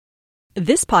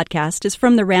This podcast is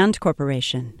from the RAND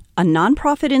Corporation, a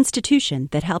nonprofit institution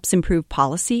that helps improve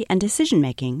policy and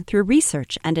decision-making through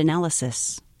research and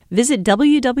analysis. Visit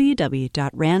www.rand.org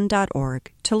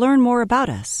to learn more about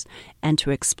us and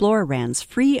to explore RAND's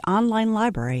free online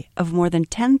library of more than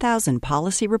 10,000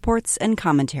 policy reports and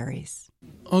commentaries.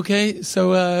 Okay,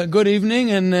 so good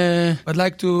evening, and I'd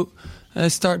like to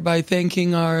start by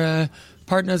thanking our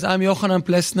partners. I'm Yochanan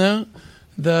Plesner,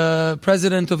 the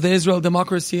president of the Israel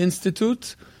Democracy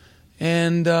Institute,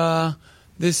 and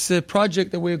this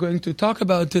project that we're going to talk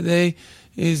about today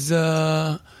is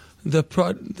the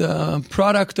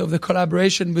product of the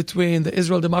collaboration between the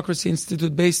Israel Democracy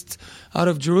Institute based out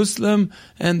of Jerusalem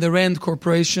and the RAND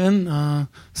Corporation, a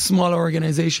smaller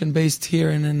organization based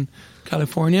here in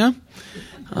California.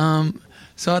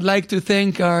 So I'd like to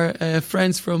thank our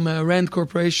friends from RAND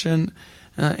Corporation,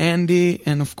 Andy,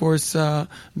 and of course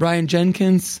Brian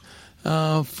Jenkins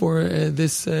for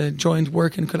this joint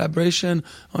work and collaboration.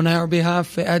 On our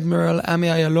behalf, Admiral Ami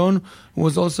Ayalon, who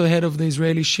was also head of the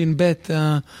Israeli Shin Bet,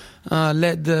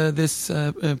 led this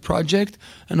project.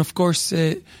 And of course,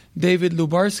 David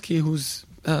Lubarsky, who's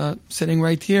sitting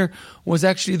right here, was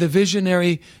actually the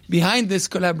visionary behind this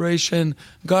collaboration,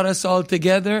 got us all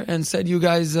together and said, you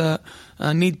guys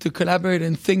need to collaborate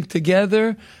and think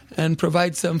together and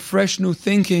provide some fresh new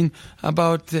thinking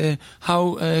about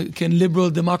how can liberal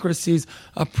democracies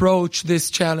approach this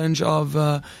challenge of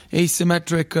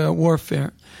asymmetric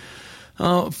warfare.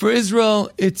 For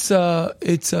Israel, it's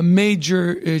a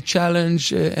major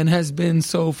challenge and has been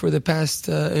so for the past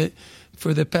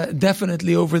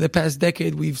definitely over the past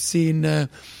decade. We've seen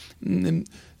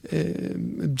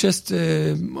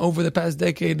over the past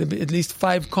decade at least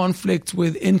 5 conflicts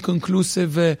with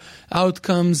inconclusive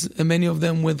outcomes, many of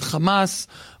them with Hamas,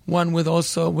 one with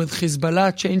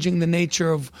Hezbollah, changing the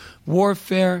nature of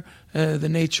warfare, the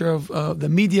nature of the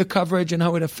media coverage and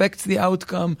how it affects the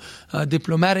outcome,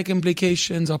 diplomatic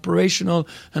implications, operational,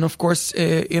 and of course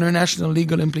international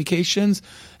legal implications.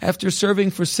 After serving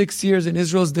for 6 years in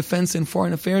Israel's Defense and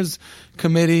Foreign Affairs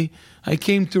Committee, I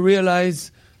came to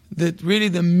realize that really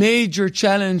the major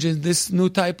challenge in this new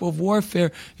type of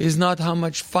warfare is not how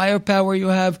much firepower you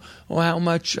have or how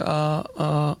much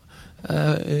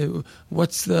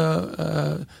what's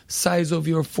the size of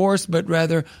your force, but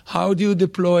rather how do you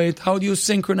deploy it, how do you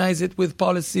synchronize it with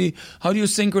policy, how do you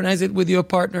synchronize it with your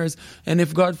partners. And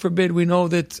if God forbid we know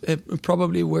that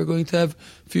probably we're going to have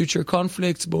future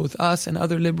conflicts, both us and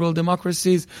other liberal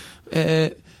democracies,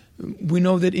 we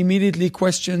know that immediately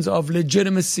questions of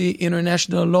legitimacy,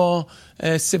 international law,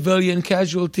 civilian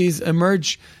casualties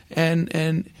emerge,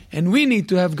 and we need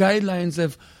to have guidelines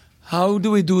of how do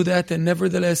we do that and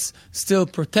nevertheless still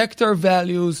protect our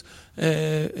values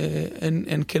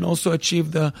and can also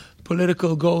achieve the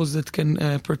political goals that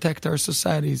can protect our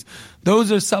societies.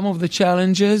 Those are some of the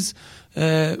challenges.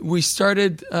 We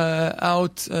started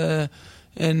out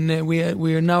and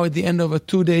we are now at the end of a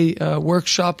 2-day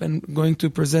workshop and going to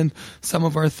present some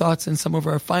of our thoughts and some of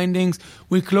our findings.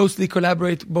 We closely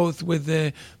collaborate both with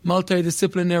the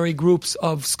multidisciplinary groups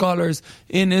of scholars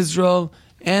in Israel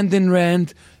and in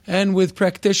RAND, and with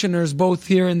practitioners both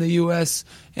here in the U.S.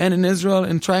 and in Israel,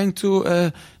 and trying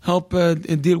to help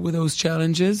deal with those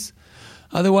challenges.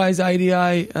 Otherwise,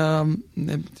 IDI,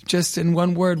 just in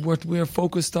one word, what we are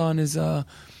focused on is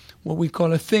what we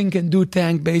call a think and do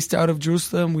tank based out of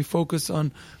Jerusalem. We focus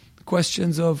on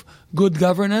questions of good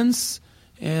governance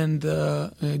and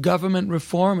government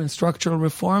reform and structural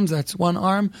reforms. That's one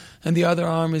arm. And the other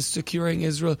arm is securing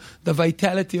Israel, the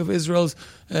vitality of Israel's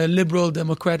liberal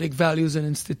democratic values and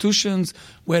institutions.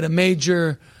 We had a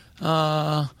major,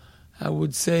 I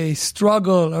would say,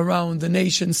 struggle around the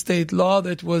nation-state law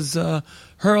that was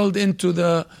hurled into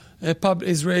the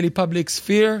Israeli public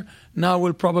sphere. Now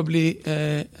will probably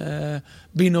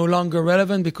be no longer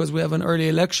relevant because we have an early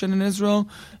election in Israel,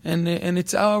 and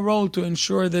it's our role to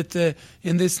ensure that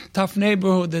in this tough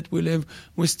neighborhood that we live,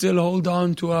 we still hold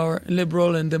on to our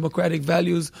liberal and democratic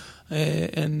values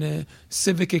and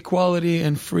civic equality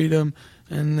and freedom,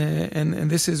 and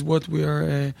this is what we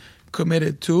are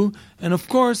committed to. And of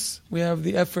course, we have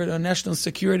the effort on national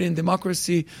security and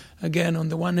democracy. Again, on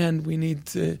the one hand, we need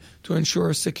to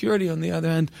ensure security. On the other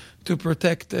hand, to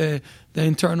protect the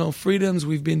internal freedoms.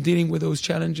 We've been dealing with those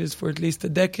challenges for at least a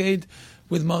decade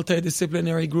with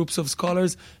multidisciplinary groups of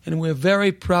scholars, and we're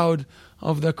very proud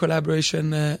of the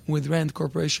collaboration with RAND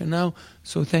Corporation now.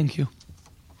 So thank you.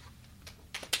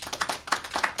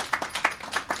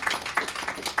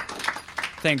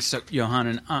 Thanks,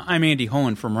 Yochanan. I'm Andy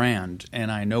Hohen from RAND,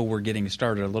 and I know we're getting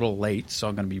started a little late, so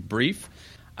I'm going to be brief.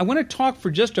 I want to talk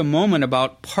for just a moment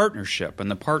about partnership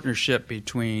and the partnership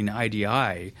between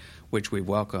IDI, which we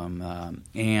welcome,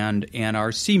 and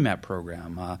our CMET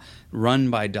program, run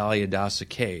by Dalia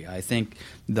Dasa-Kay. I think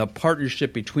the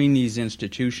partnership between these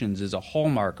institutions is a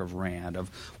hallmark of RAND, of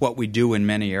what we do in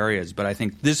many areas. But I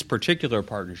think this particular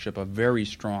partnership, a very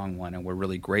strong one, and we're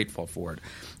really grateful for it.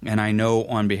 And I know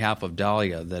on behalf of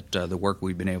Dalia that the work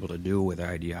we've been able to do with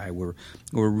IDI, we're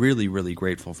really, really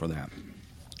grateful for that.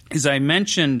 As I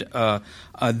mentioned,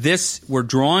 we're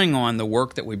drawing on the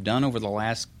work that we've done over the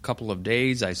last couple of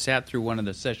days. I sat through one of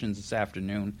the sessions this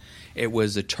afternoon. It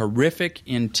was a terrific,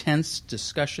 intense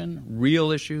discussion,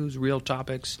 real issues, real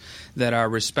topics that our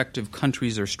respective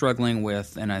countries are struggling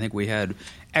with. And I think we had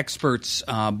experts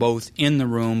both in the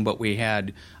room, but we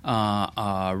had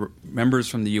members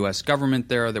from the U.S. government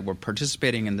there that were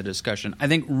participating in the discussion. I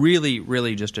think really,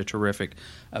 really just a terrific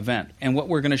event. And what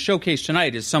we're going to showcase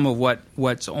tonight is some of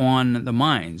what's on the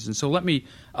minds. And so let me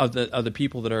of the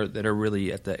people that are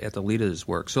really at the lead of this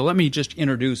work. So let me just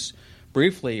introduce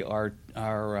briefly our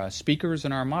speakers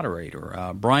and our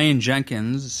moderator. Brian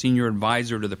Jenkins, senior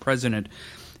advisor to the president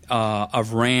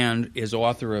of RAND, is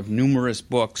author of numerous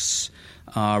books,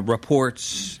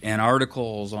 reports, and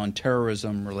articles on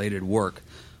terrorism-related work.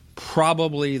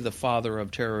 Probably the father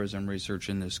of terrorism research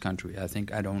in this country.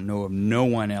 I don't know of no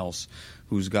one else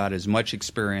who's got as much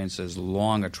experience, as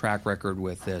long a track record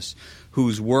with this,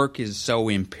 whose work is so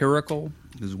empirical.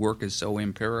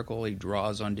 He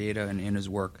draws on data in his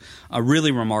work.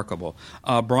 Really remarkable.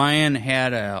 Brian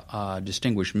had a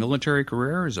distinguished military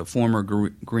career as a former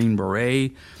Green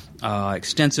Beret,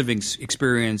 extensive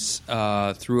experience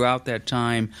throughout that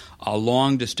time, a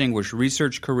long distinguished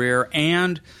research career,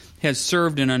 and has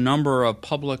served in a number of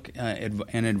public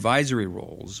and advisory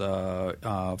roles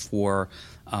for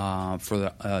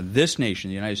this nation,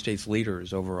 the United States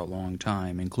leaders, over a long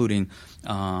time, including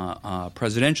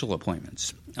presidential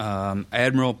appointments.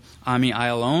 Admiral Ami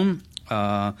Ayalon,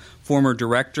 former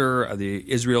director of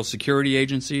the Israel Security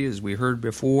Agency, as we heard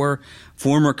before,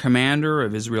 former commander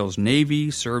of Israel's Navy,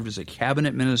 served as a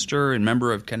cabinet minister and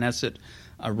member of Knesset.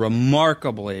 A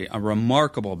remarkable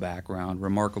background,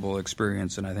 remarkable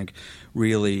experience, and I think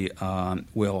really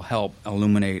will help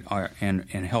illuminate and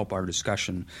help our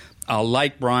discussion.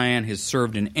 Like Brian, has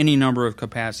served in any number of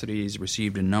capacities,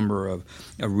 received a number of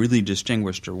really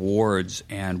distinguished awards,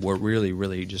 and we're really,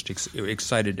 really just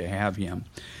excited to have him.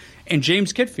 And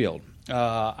James Kitfield.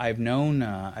 I've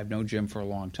known Jim for a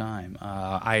long time.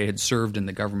 I had served in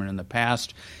the government in the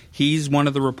past. He's one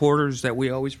of the reporters that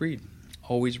we always read.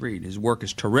 His work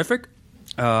is terrific.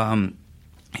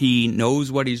 He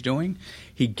knows what he's doing.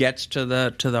 He gets to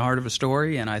the heart of a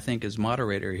story, and I think as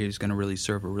moderator, he's going to really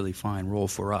serve a really fine role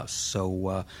for us.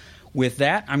 So with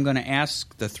that, I'm going to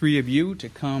ask the three of you to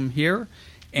come here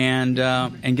and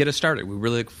get us started. We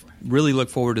really look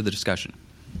forward to the discussion.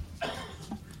 Am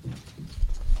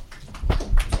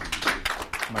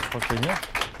I supposed to be here?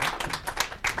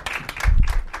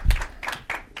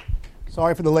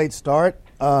 Sorry for the late start.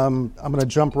 I'm going to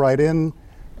jump right in.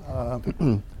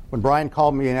 When Brian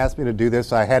called me and asked me to do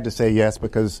this, I had to say yes,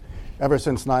 because ever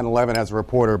since 9/11 as a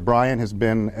reporter, Brian has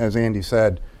been, as Andy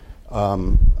said,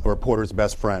 a reporter's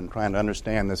best friend, trying to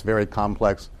understand this very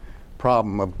complex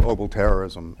problem of global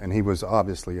terrorism. And he was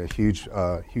obviously a huge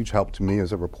help to me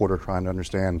as a reporter trying to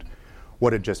understand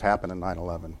what had just happened in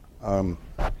 9/11. I'd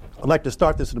like to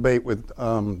start this debate with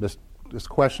this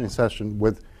questioning session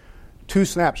with two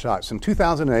snapshots. In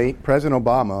 2008, President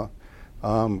Obama,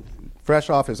 fresh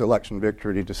off his election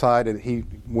victory, he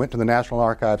went to the National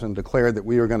Archives and declared that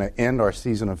we were going to end our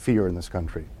season of fear in this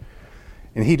country.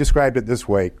 And he described it this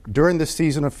way: during this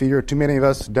season of fear, too many of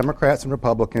us, Democrats and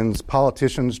Republicans,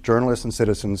 politicians, journalists, and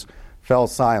citizens, fell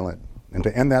silent. And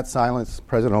to end that silence,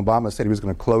 President Obama said he was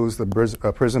going to close the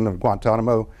prison of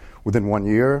Guantanamo within 1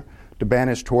 year, to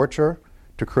banish torture,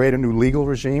 to create a new legal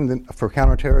regime for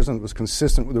counterterrorism that was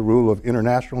consistent with the rule of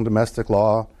international and domestic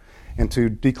law, and to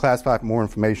declassify more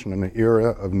information in an era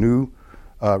of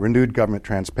renewed government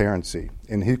transparency.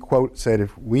 And he, quote, said,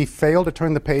 "If we fail to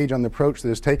turn the page on the approach that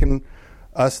has taken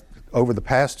us over the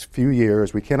past few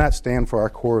years, we cannot stand for our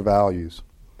core values."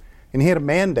 And he had a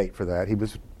mandate for that. He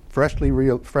was freshly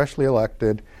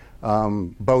elected.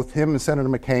 Both him and Senator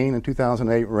McCain in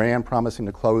 2008 ran promising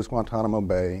to close Guantanamo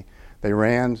Bay. They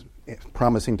ran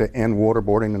promising to end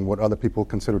waterboarding and what other people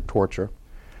considered torture.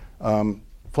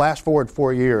 Flash forward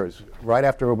 4 years, right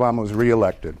after Obama was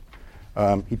reelected,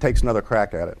 he takes another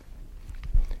crack at it.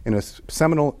 In a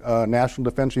seminal National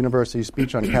Defense University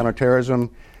speech on counterterrorism,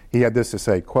 he had this to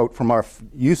say, quote, "From our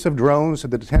use of drones to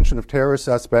the detention of terrorist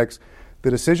suspects, The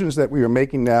decisions that we are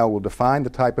making now will define the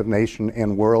type of nation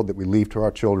and world that we leave to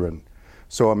our children.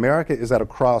 So America is at a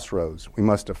crossroads. We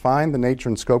must define the nature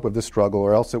and scope of this struggle,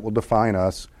 or else it will define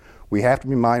us. We have to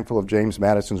be mindful of James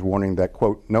Madison's warning that,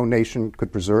 quote, no nation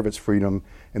could preserve its freedom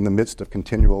in the midst of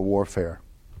continual warfare.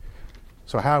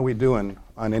 So how are we doing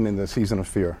on ending the season of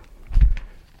fear?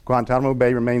 Guantanamo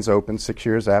Bay remains open 6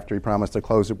 years after he promised to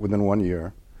close it within 1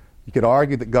 year. You could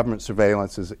argue that government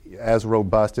surveillance is as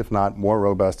robust, if not more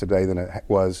robust today than it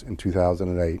was in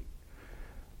 2008.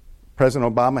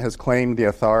 President Obama has claimed the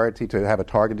authority to have a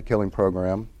targeted killing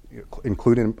program,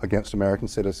 including against American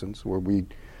citizens, where the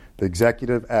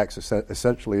executive acts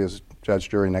essentially as judge,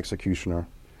 jury, and executioner.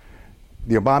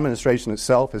 The Obama administration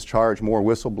itself has charged more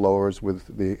whistleblowers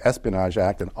with the Espionage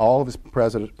Act than all of his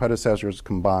predecessors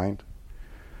combined.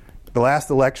 The last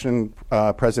election,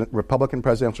 Republican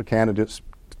presidential candidates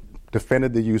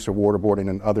defended the use of waterboarding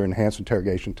and other enhanced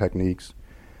interrogation techniques.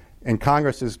 And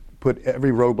Congress has put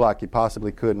every roadblock he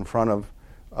possibly could in front of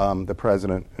the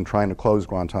president in trying to close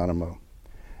Guantanamo.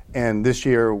 And this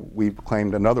year, we've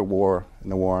claimed another war in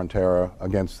the war on terror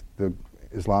against the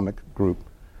Islamic group,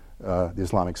 the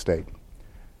Islamic State.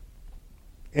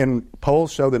 And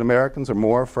polls show that Americans are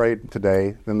more afraid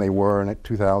today than they were in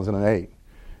 2008.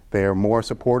 They are more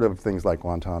supportive of things like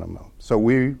Guantanamo. So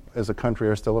we, as a country,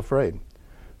 are still afraid.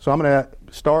 So I'm going to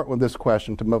start with this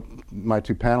question to my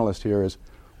two panelists here is,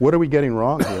 what are we getting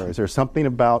wrong here? Is there something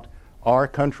about our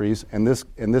countries and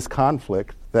this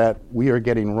conflict that we are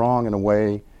getting wrong in a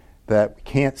way that we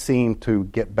can't seem to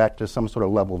get back to some sort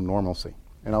of level of normalcy?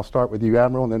 And I'll start with you,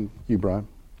 Admiral, and then you, Brian.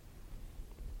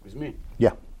 With me?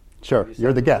 Yeah, sure.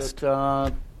 You're the guest.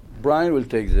 Brian will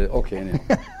take the... Okay, anyway.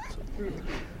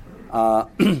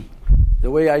 The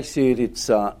way I see it, it's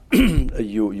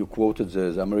you quoted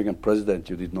the American president.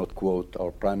 You did not quote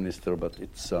our prime minister, but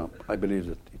it's I believe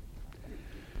that it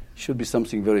should be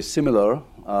something very similar.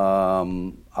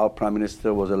 Our prime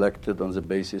minister was elected on the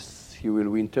basis he will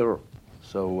win terror.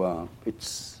 So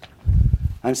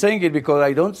I'm saying it because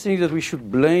I don't think that we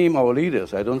should blame our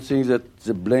leaders. I don't think that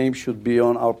the blame should be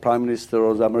on our prime minister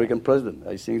or the American president.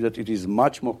 I think that it is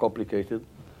much more complicated.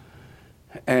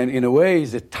 And in a way,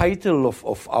 the title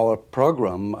of our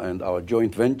program and our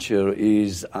joint venture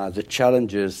is the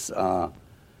challenges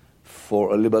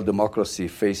for a liberal democracy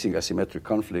facing asymmetric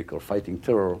conflict or fighting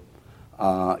terror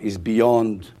is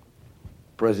beyond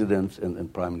presidents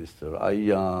and prime minister.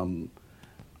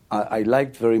 I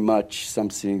liked very much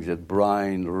something that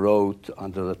Brian wrote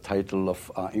under the title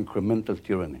of incremental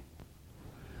tyranny.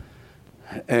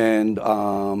 And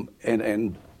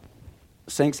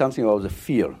saying something about the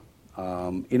fear.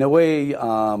 In a way,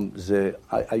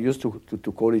 I used to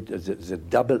call it the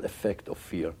double effect of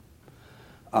fear.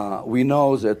 We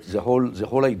know that the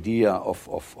whole idea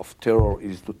of terror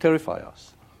is to terrify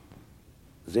us.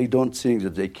 They don't think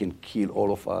that they can kill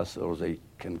all of us or they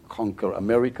can conquer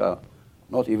America,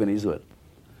 not even Israel.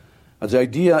 The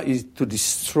idea is to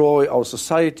destroy our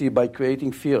society by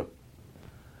creating fear.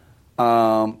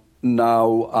 Now,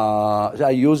 they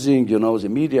are using, the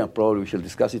media, probably we shall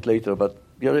discuss it later, but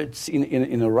it's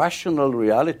in a rational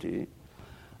reality,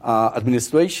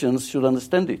 administrations should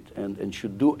understand it and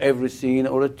should do everything in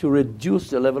order to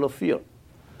reduce the level of fear.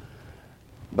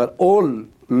 But all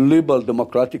liberal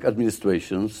democratic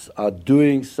administrations are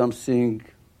doing something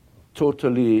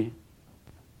totally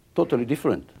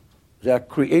different. They are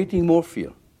creating more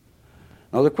fear.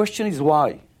 Now the question is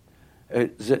why?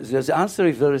 The answer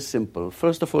is very simple.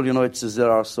 First of all,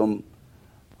 there are some...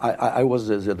 I was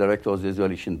the director of the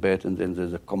Israeli Shin Bet and then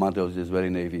the commander of the Israeli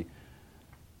Navy.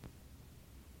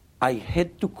 I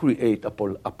had to create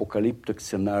an apocalyptic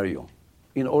scenario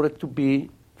in order to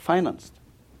be financed.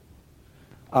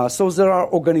 So there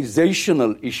are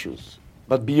organizational issues,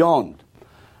 but beyond.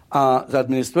 The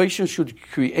administration should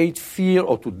create fear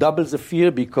or to double the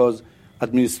fear because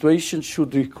administration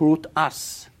should recruit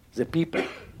us, the people.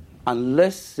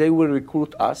 Unless they will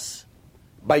recruit us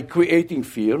by creating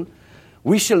fear,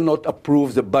 we shall not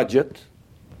approve the budget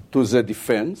to the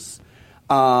defense.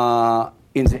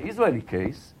 In the Israeli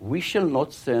case, we shall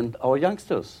not send our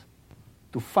youngsters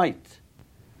to fight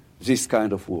this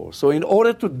kind of war. So in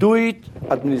order to do it,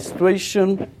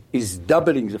 administration is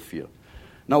doubling the fear.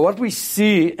 Now what we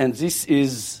see, and this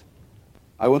is,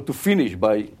 I want to finish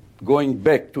by going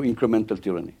back to incremental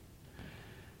tyranny.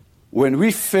 When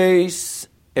we face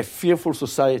a fearful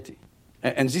society,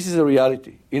 and this is a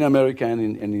reality in America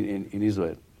and in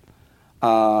Israel,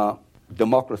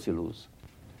 democracy loses.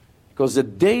 Because the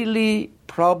daily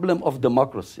problem of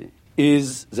democracy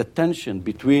is the tension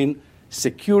between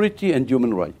security and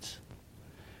human rights.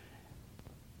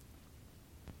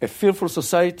 A fearful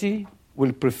society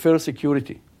will prefer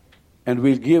security and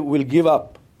will give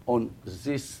up on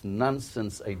this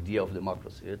nonsense idea of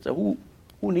democracy. It's who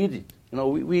needs it?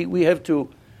 We have to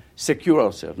secure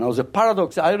ourselves. Now, the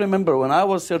paradox, I remember when I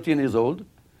was 13 years old,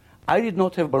 I did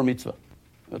not have bar mitzvah.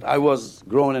 But I was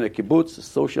grown in a kibbutz, a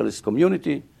socialist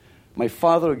community. My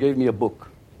father gave me a book.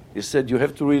 He said, you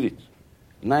have to read it.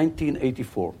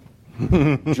 1984.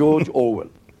 George Orwell.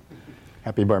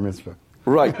 Happy bar mitzvah.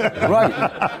 Right.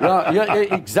 Yeah,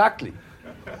 exactly.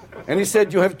 And he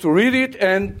said, you have to read it,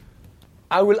 and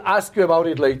I will ask you about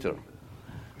it later.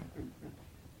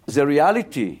 The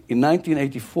reality in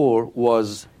 1984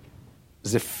 was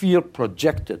the fear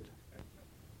projected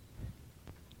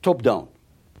top down.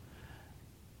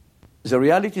 The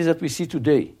reality that we see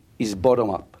today is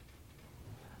bottom up.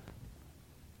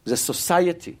 The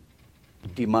society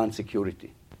demands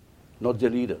security, not the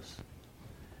leaders.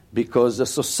 Because the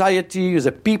society,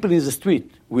 the people in the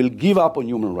street, will give up on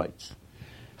human rights.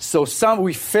 So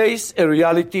we face a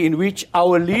reality in which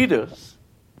our leaders,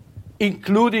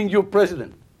 including your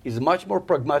president, is much more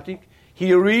pragmatic.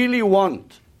 He really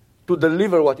wants to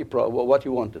deliver what he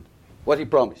wanted, what he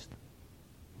promised.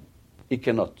 He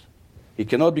cannot. He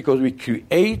cannot because we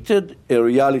created a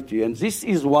reality. And this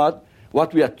is what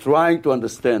we are trying to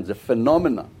understand, the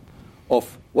phenomena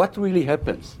of what really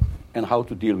happens and how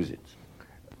to deal with it.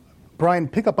 Brian,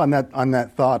 pick up on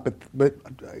that thought, but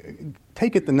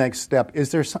take it the next step.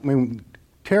 Is there something?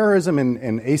 Terrorism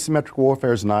and asymmetric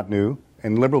warfare is not new,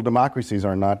 and liberal democracies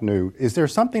are not new. Is there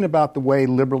something about the way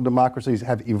liberal democracies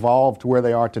have evolved to where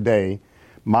they are today,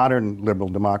 modern liberal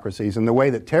democracies, and the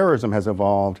way that terrorism has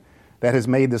evolved, that has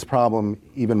made this problem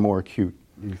even more acute,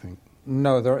 do you think?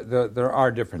 No, there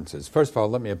are differences. First of all,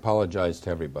 let me apologize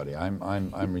to everybody.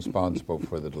 I'm responsible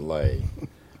for the delay.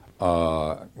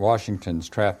 Washington's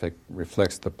traffic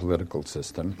reflects the political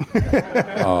system.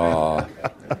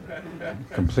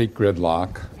 Complete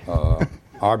gridlock,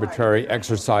 arbitrary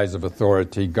exercise of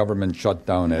authority, government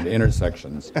shutdown at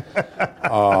intersections.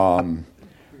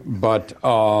 But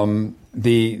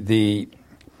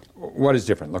what is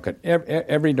different? Look at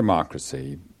every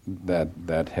democracy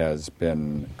that has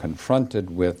been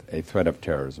confronted with a threat of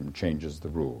terrorism changes the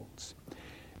rules.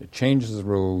 It changes the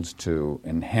rules to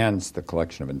enhance the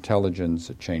collection of intelligence.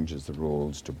 It changes the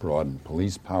rules to broaden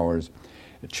police powers.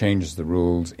 It changes the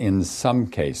rules in some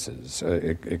cases.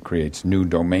 It creates new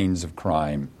domains of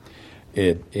crime.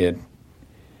 In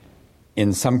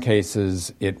some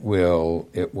cases, it will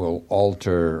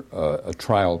alter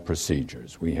trial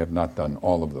procedures. We have not done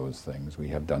all of those things. We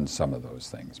have done some of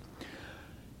those things.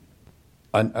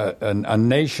 A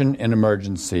nation in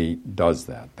emergency does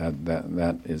that.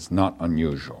 That is not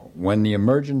unusual. When the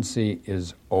emergency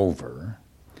is over,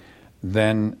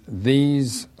 then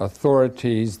these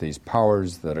authorities, these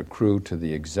powers that accrue to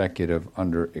the executive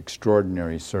under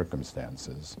extraordinary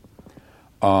circumstances,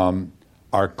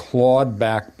 are clawed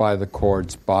back by the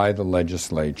courts, by the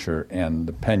legislature, and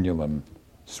the pendulum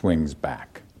swings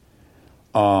back.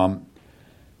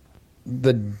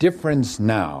 The difference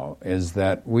now is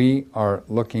that we are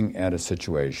looking at a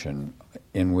situation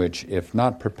in which, if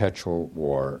not perpetual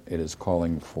war, it is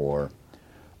calling for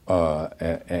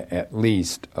at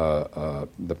least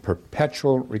the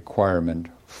perpetual requirement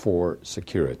for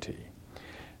security.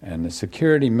 And the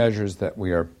security measures that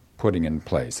we are putting in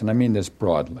place, and I mean this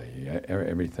broadly,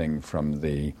 everything from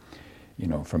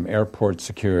from airport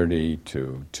security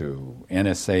to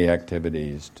NSA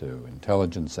activities to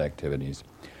intelligence activities.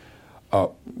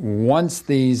 Once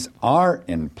these are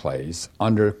in place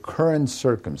under current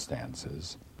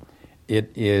circumstances, it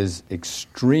is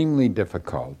extremely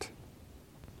difficult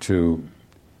to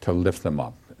lift them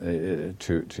up.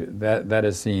 That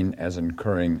is seen as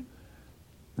incurring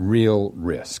real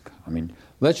risk. I mean,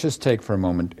 let's just take for a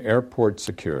moment airport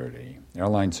security,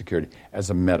 airline security, as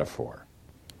a metaphor.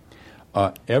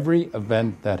 Every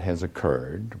event that has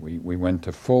occurred, we went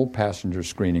to full passenger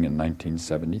screening in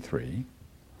 1973,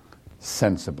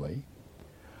 sensibly.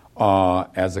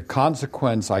 As a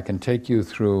consequence, I can take you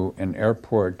through an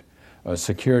airport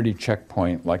security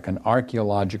checkpoint like an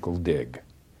archaeological dig.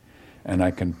 And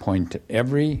I can point to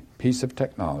every piece of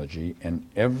technology and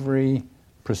every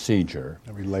procedure,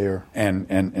 every layer,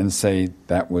 and say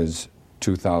that was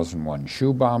 2001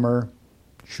 shoe bomber,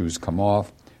 shoes come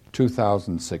off,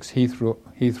 2006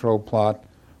 Heathrow plot,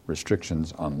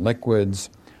 restrictions on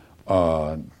liquids,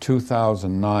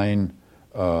 2009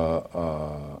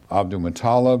 Abdul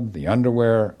Muttalib, the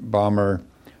underwear bomber,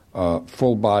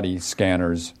 full body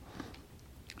scanners,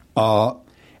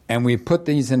 and we put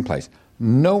these in place.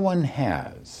 No one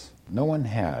has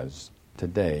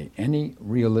today any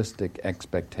realistic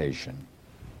expectation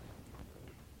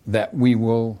that we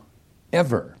will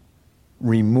ever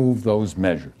remove those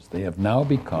measures. They have now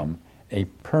become a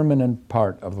permanent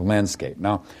part of the landscape.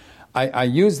 Now, I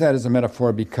use that as a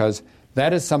metaphor because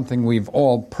that is something we've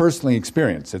all personally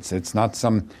experienced. It's not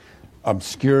some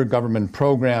obscure government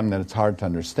program that it's hard to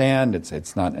understand.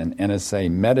 It's not an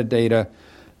NSA metadata.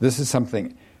 This is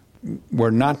something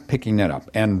we're not picking that up.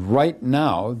 And right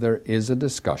now there is a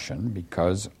discussion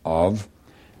because of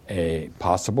a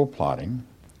possible plotting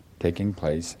taking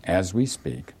place as we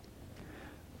speak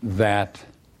that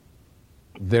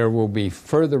there will be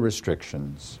further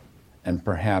restrictions and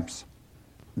perhaps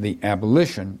the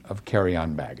abolition of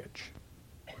carry-on baggage.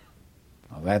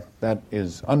 Now that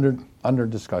is under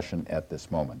discussion at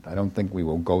this moment. I don't think we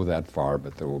will go that far,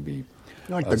 but there will be.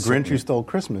 You're like the Grinch who stole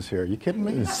Christmas here. Are you kidding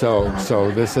me? So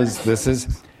this is.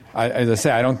 As I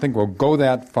say, I don't think we'll go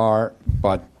that far,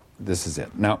 but this is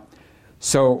it. Now,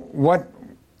 so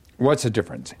what's the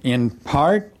difference? In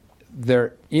part,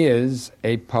 there is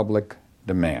a public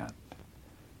demand.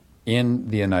 In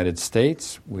the United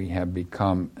States, we have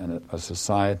become a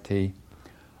society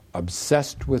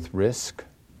obsessed with risk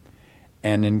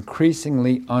and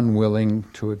increasingly unwilling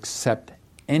to accept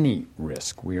any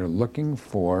risk. We are looking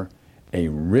for a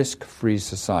risk-free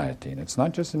society. And it's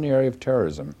not just in the area of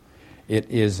terrorism. It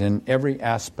is in every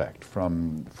aspect,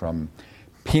 from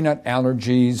peanut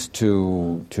allergies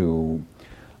to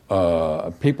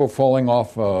people falling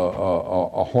off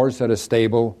a horse at a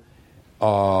stable, we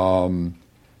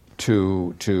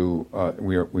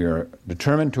are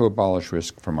determined to abolish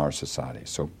risk from our society.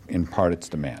 So in part it's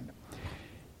demand.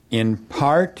 In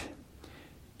part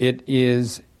it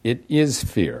is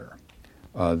fear.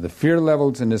 The fear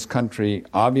levels in this country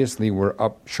obviously were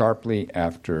up sharply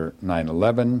after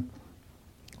 9/11.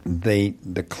 They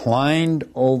declined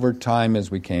over time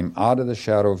as we came out of the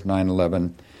shadow of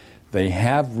 9/11. They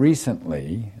have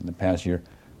recently, in the past year,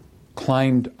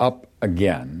 climbed up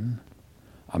again.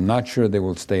 I'm not sure they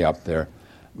will stay up there.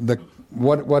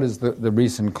 What is the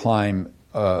recent climb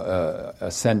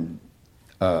ascent?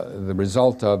 The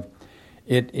result of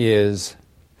it is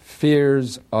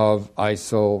fears of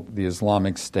ISIL, the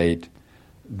Islamic State,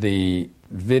 the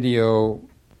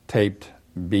videotaped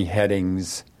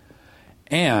beheadings,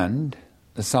 and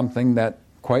something that,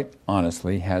 quite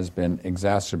honestly, has been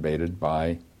exacerbated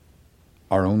by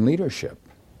our own leadership.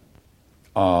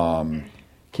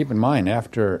 Keep in mind,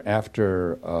 after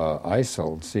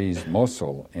ISIL seized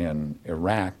Mosul in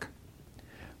Iraq,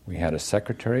 we had a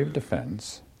Secretary of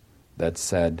Defense that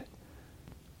said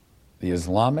the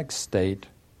Islamic State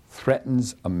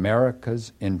threatens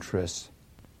America's interests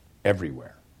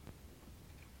everywhere.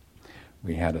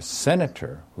 We had a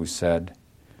senator who said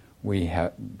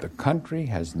the country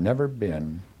has never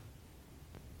been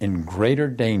in greater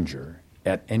danger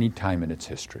at any time in its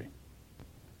history.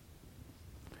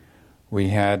 We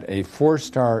had a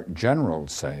 4-star general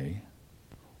say,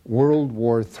 World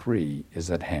War III is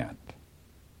at hand.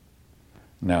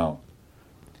 Now,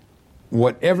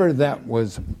 whatever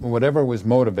was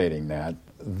motivating that,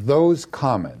 those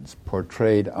comments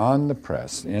portrayed on the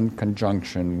press in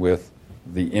conjunction with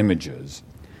the images,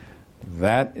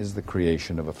 that is the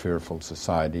creation of a fearful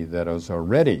society that is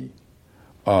already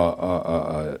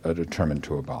determined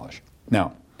to abolish.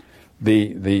 Now,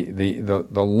 the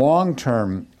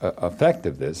long-term effect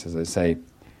of this, as I say,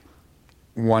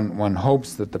 one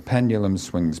hopes that the pendulum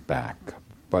swings back.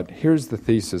 But here's the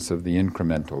thesis of the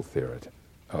incremental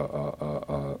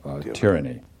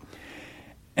tyranny.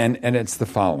 And it's the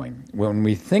following. When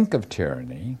we think of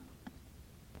tyranny,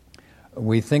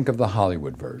 we think of the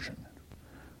Hollywood version.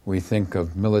 We think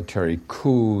of military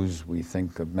coups. We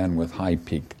think of men with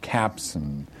high-peaked caps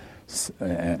and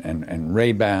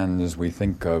Ray-Bans. We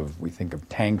think of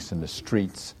tanks in the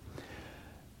streets.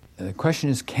 The question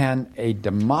is, can a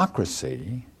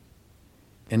democracy,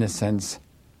 in a sense,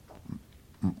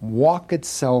 walk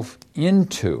itself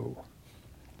into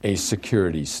a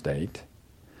security state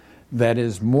that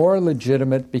is more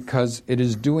legitimate because it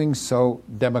is doing so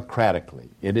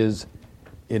democratically? It is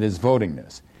voting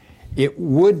this. It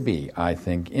would be, I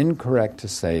think, incorrect to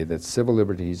say that civil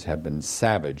liberties have been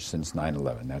savaged since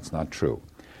 9/11. That's not true.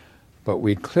 But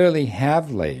we clearly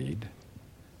have laid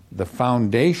the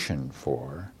foundation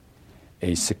for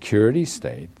a security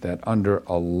state that under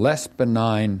a less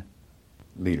benign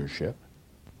leadership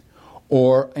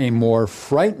or a more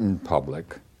frightened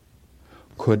public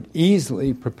could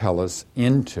easily propel us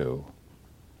into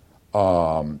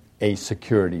a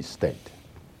security state.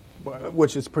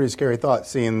 Which is a pretty scary thought,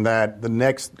 seeing that the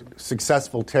next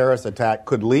successful terrorist attack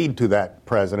could lead to that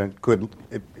president, could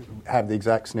have the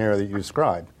exact scenario that you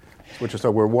described. Which is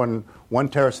so we're one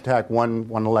terrorist attack, one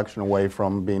election away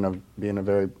from being a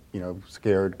very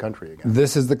scared country again.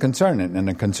 This is the concern, and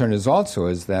the concern is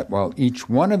also that while each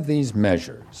one of these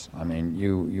measures, I mean,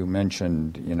 you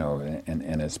mentioned an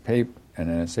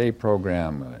NSA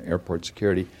program, airport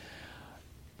security.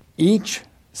 Each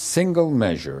single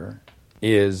measure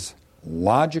is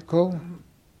logical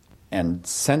and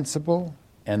sensible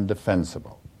and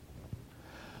defensible,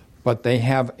 but they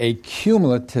have a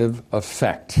cumulative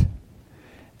effect.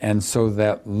 And so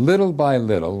that little by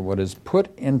little, what is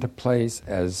put into place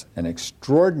as an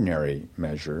extraordinary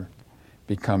measure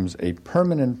becomes a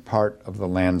permanent part of the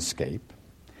landscape,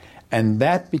 and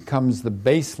that becomes the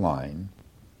baseline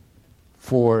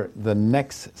for the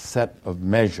next set of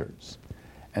measures.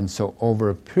 And so over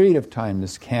a period of time,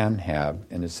 this can have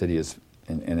an insidious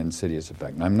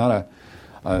effect. And I'm not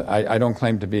I don't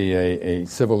claim to be a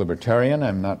civil libertarian.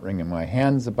 I'm not wringing my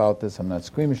hands about this. I'm not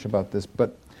squeamish about this.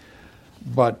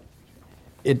 But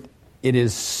it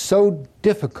is so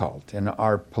difficult in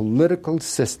our political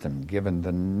system, given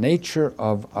the nature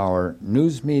of our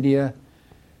news media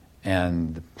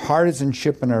and the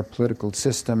partisanship in our political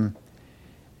system.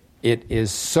 It is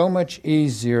so much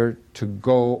easier to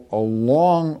go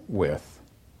along with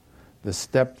the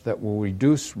step that will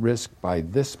reduce risk by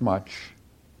this much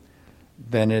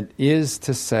than it is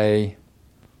to say,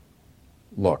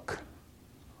 look,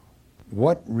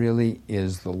 what really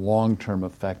is the long-term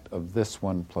effect of this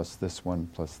one plus this one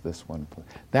plus this one?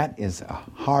 That is a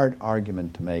hard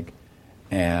argument to make,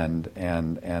 and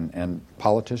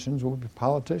politicians will be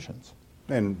politicians.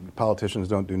 And politicians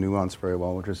don't do nuance very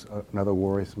well, which is another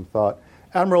worrisome thought.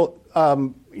 Admiral,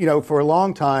 for a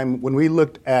long time, when we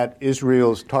looked at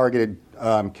Israel's targeted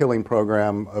killing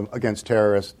program against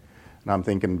terrorists, and I'm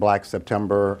thinking Black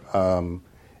September,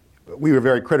 we were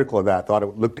very critical of that, thought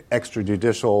it looked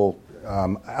extrajudicial,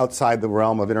 outside the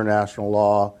realm of international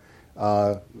law.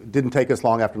 Didn't take us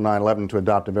long after 9/11 to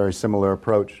adopt a very similar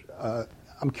approach.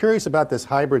 I'm curious about this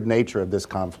hybrid nature of this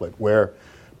conflict, where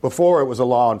before it was a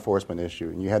law enforcement issue,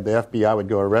 and you had the FBI would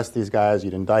go arrest these guys,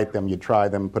 you'd indict them, you'd try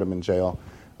them, put them in jail.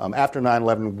 After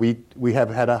 9/11, we have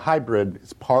had a hybrid.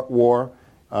 It's part war.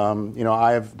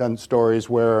 I have done stories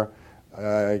where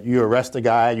you arrest a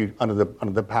guy under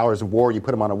the powers of war, you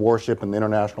put him on a warship in the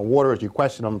international waters, you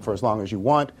question him for as long as you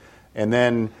want, and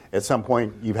then at some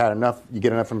point you get enough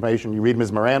information, you read him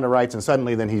his Miranda rights, and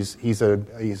suddenly then he's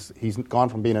gone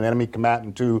from being an enemy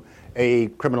combatant to a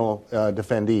criminal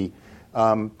defendee.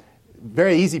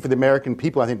 Very easy for the American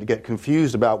people, I think, to get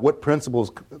confused about what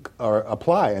principles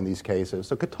apply in these cases.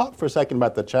 So could talk for a second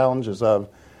about the challenges of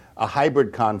a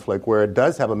hybrid conflict where it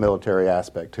does have a military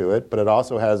aspect to it, but it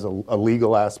also has a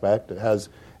legal aspect. It has,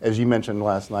 as you mentioned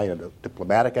last night, a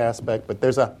diplomatic aspect. But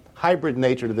there's a hybrid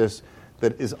nature to this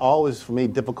that is always, for me,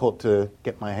 difficult to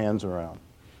get my hands around.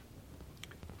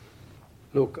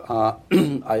 Look,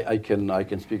 I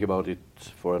can speak about it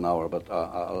for an hour, but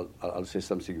I'll say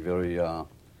something very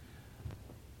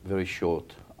very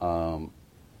short.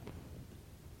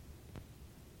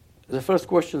 The first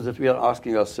question that we are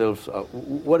asking ourselves: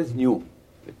 what is new?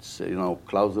 It's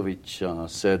Clausewitz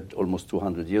said almost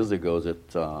 200 years ago that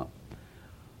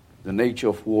the nature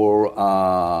of war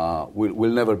will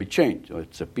never be changed.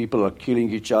 It's people are killing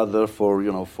each other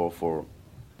for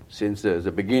since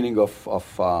the beginning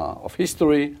of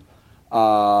history,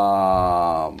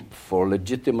 for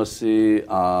legitimacy,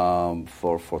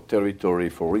 for territory,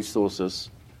 for resources.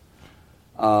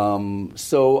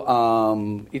 So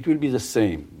it will be the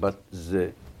same, but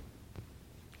the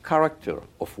character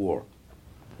of war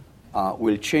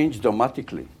will change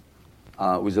dramatically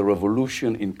with a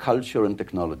revolution in culture and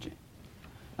technology.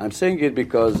 I'm saying it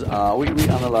because we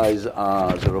analyze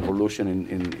the revolution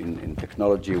in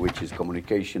technology, which is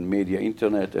communication, media,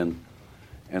 internet, and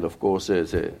of course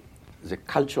the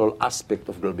cultural aspect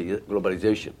of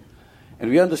globalization.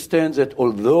 And we understand that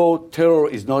although terror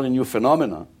is not a new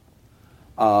phenomenon,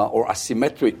 or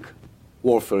asymmetric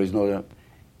warfare is not,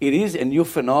 it is a new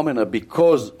phenomenon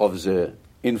because of the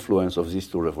influence of these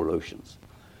two revolutions.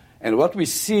 And what we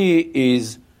see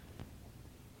is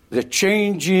the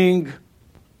changing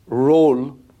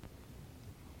role,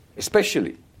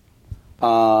 especially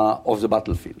of the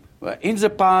battlefield. In the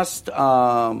past,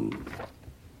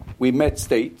 we met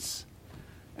states,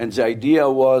 and the idea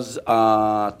was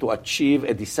to achieve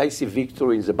a decisive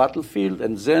victory in the battlefield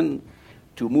and then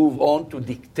to move on to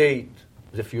dictate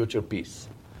the future peace.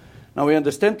 Now, we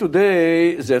understand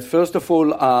today that, first of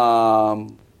all,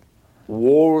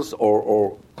 wars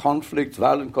or conflicts,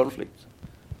 violent conflicts,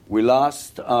 will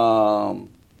last,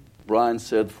 Brian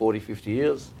said, 40, 50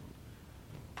 years,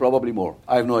 probably more.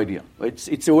 I have no idea.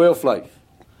 It's a way of life.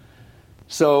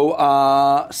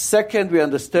 So second, we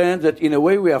understand that in a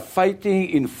way we are fighting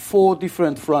in 4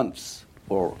 different fronts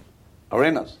or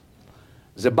arenas.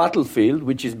 The battlefield,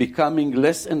 which is becoming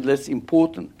less and less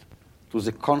important to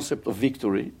the concept of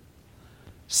victory.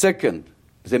 Second,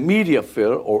 the media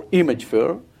fair or image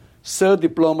fair. Third,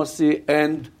 diplomacy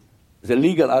and the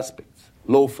legal aspects,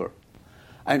 lawfare.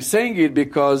 I'm saying it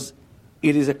because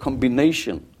it is a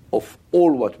combination of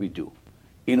all what we do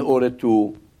in order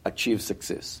to achieve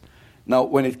success. Now,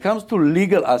 when it comes to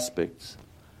legal aspects,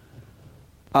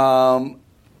 as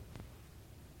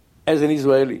an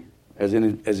Israeli, as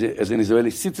an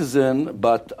Israeli citizen,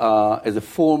 but as a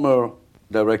former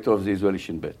director of the Israeli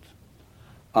Shin Bet,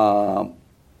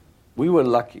 we were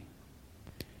lucky.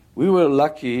 We were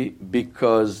lucky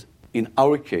because in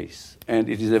our case, and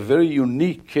it is a very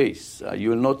unique case,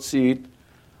 you will not see it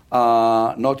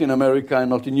not in America and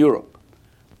not in Europe,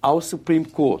 our Supreme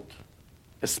Court,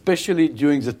 especially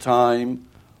during the time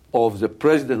of the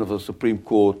president of the Supreme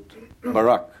Court,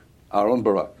 Barak, Aaron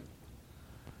Barak,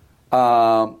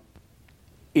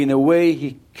 in a way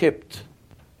he kept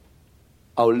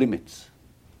our limits.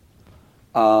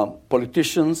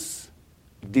 Politicians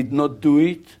did not do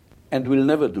it and will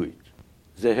never do it.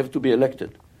 They have to be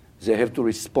elected. They have to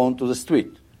respond to the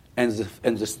street. And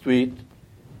the street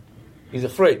is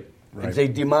afraid. Right. And they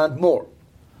demand more.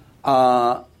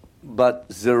 But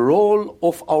the role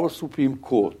of our Supreme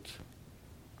Court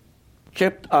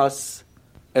kept us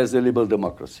as a liberal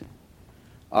democracy.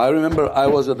 I remember I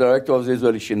was a director of the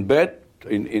Israeli Shin Bet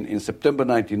in September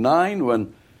 1999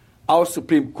 when our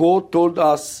Supreme Court told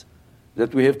us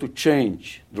that we have to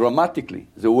change dramatically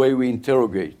the way we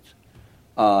interrogate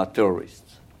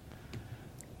terrorists.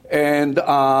 And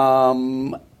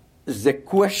the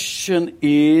question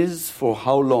is for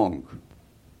how long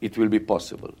it will be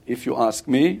possible. If you ask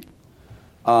me,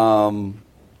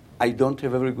 I don't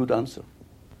have a very good answer.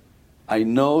 I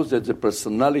know that the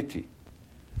personality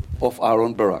of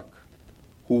Aaron Barak,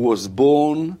 who was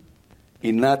born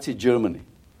in Nazi Germany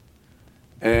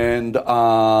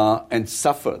and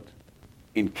suffered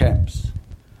in camps,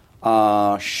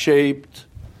 shaped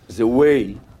the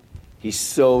way he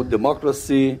saw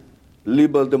democracy,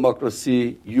 liberal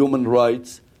democracy, human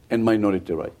rights, and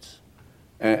minority rights.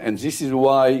 And this is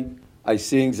why I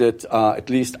think that at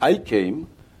least I came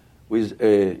with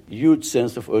a huge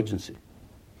sense of urgency.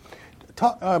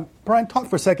 Brian, talk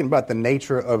for a second about the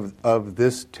nature of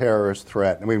this terrorist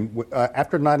threat. I mean,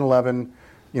 after 9/11,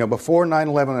 before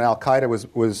 9/11,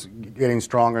 Al-Qaeda was getting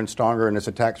stronger and stronger, and its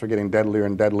attacks were getting deadlier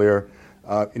and deadlier.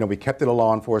 We kept it a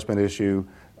law enforcement issue.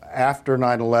 After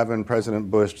 9/11,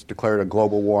 President Bush declared a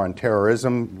global war on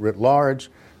terrorism writ large.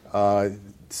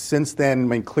 Since then, I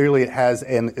mean, clearly it has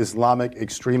an Islamic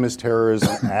extremist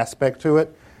terrorism aspect to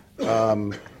it.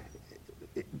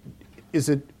 Is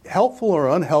it helpful or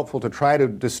unhelpful to try to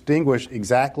distinguish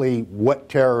exactly what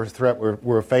terrorist threat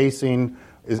we're facing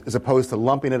as opposed to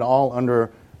lumping it all under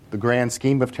the grand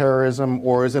scheme of terrorism?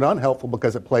 Or is it unhelpful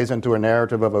because it plays into a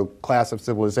narrative of a class of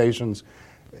civilizations?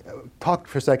 Talk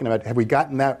for a second about, have we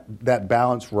gotten that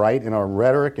balance right in our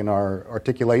rhetoric, in our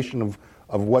articulation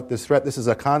of what this threat? This is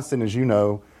a constant, as you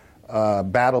know,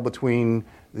 battle between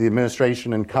the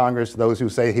administration and Congress. Those who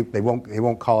say they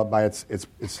won't call it by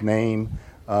its name.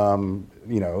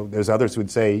 There's others who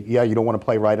would say, yeah, you don't want to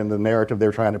play right into the narrative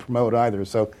they're trying to promote either.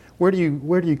 So where do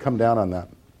you come down on that?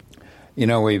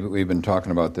 We've been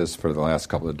talking about this for the last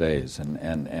couple of days,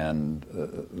 and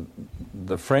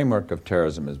the framework of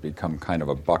terrorism has become kind of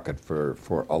a bucket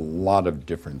for a lot of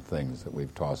different things that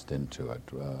we've tossed into it.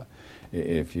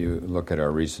 If you look at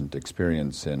our recent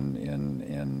experience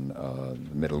in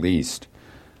the Middle East,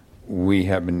 we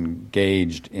have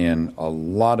engaged in a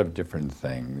lot of different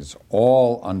things,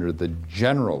 all under the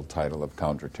general title of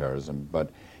counterterrorism,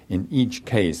 but in each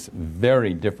case,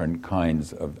 very different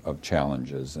kinds of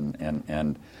challenges.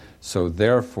 And so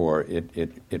therefore,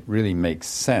 it really makes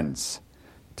sense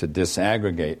to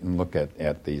disaggregate and look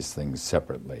at these things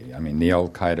separately. I mean, the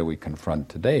Al-Qaeda we confront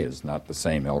today is not the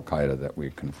same Al-Qaeda that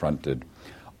we confronted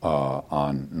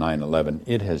on 9/11.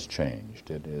 It has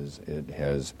changed. It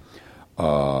has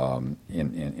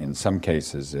in some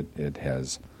cases, it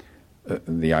has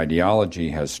the ideology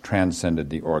has transcended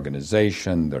the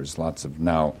organization. There's lots of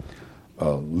now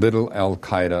little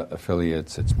Al-Qaeda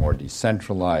affiliates. It's more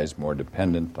decentralized, more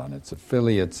dependent on its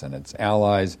affiliates and its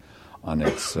allies, on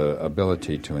its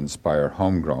ability to inspire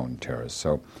homegrown terrorists.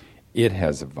 So it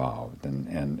has evolved,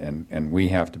 and we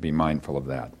have to be mindful of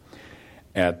that.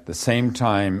 At the same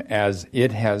time, as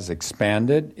it has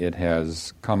expanded, it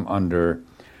has come under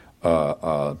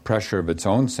pressure of its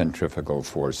own centrifugal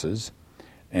forces,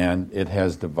 And it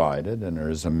has divided, and there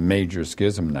is a major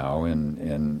schism now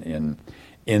in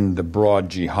the broad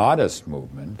jihadist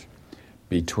movement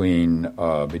between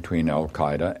Al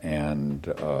Qaeda and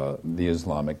the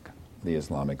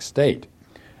Islamic State,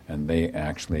 and they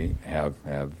actually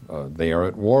they are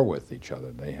at war with each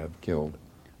other. They have killed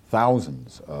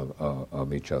thousands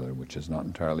of each other, which is not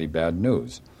entirely bad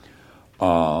news.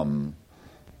 The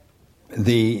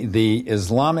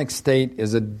Islamic State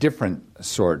is a different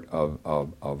sort of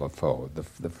a foe.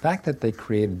 The fact that they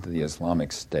created the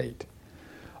Islamic State,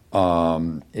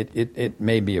 it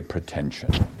may be a pretension.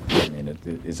 I mean,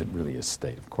 is it really a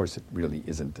state? Of course, it really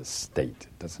isn't a state.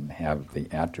 It doesn't have the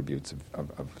attributes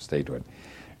of statehood. It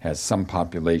has some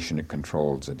population it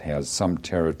controls. It has some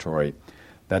territory.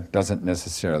 That doesn't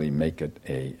necessarily make it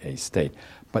a state.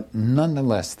 But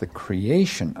nonetheless, the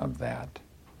creation of that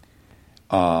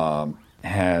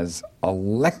has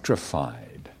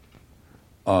electrified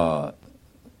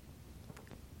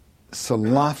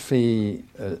Salafi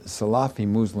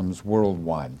Muslims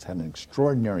worldwide. It's had an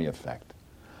extraordinary effect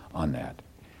on that.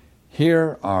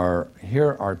 Here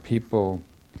are people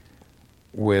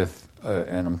with,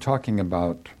 and I'm talking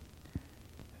about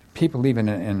people even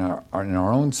in our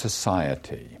own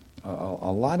society.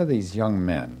 A lot of these young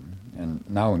men, and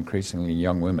now increasingly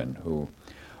young women, who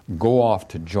go off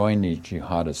to join these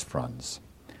jihadist fronts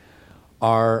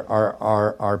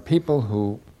are people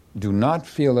who do not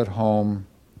feel at home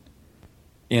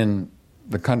in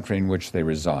the country in which they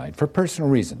reside for personal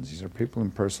reasons. These are people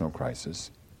in personal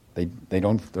crisis.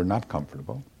 They're not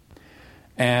comfortable,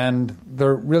 and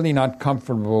they're really not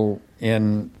comfortable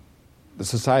in the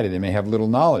society. They may have little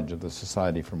knowledge of the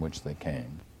society from which they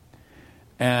came,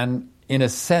 and in a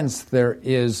sense, there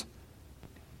is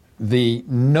the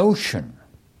notion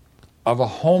of a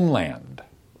homeland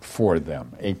for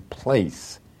them, a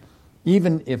place,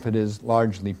 even if it is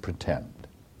largely pretend.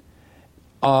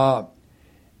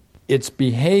 Its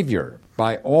behavior,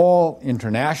 by all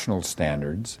international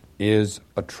standards, is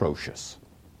atrocious.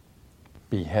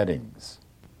 Beheadings,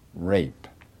 rape,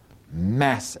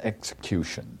 mass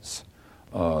executions,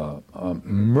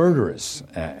 murderous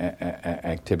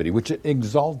activity, which it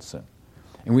exalts in.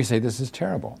 And we say this is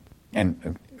terrible.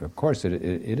 And of course, it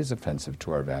is offensive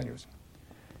to our values.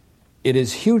 It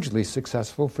is hugely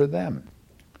successful for them.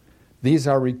 These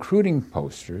are recruiting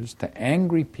posters to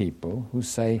angry people who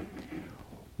say,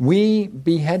 we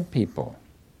behead people.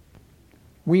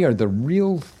 We are the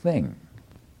real thing.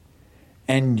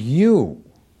 And you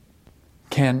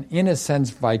can, in a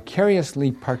sense,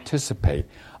 vicariously participate.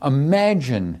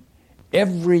 Imagine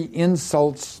every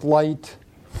insult, slight,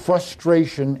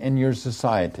 frustration in your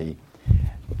society,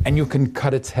 and you can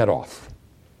cut its head off.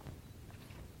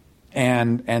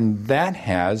 And that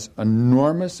has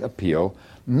enormous appeal,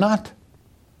 not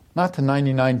to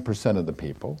 99% of the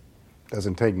people.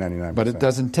 Doesn't take 99%. But it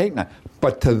doesn't take 99%.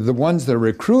 But to the ones that are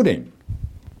recruiting,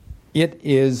 it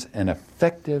is an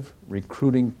effective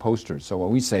recruiting poster. So when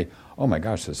we say, oh my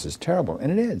gosh, this is terrible, and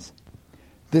it is.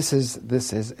 This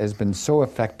has been so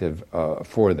effective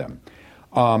for them.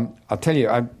 I'll tell you,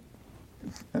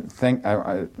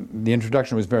 the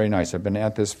introduction was very nice. I've been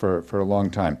at this for a long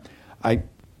time. I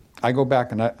go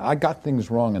back and I got things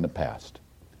wrong in the past.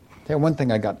 I'll tell you one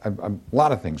thing a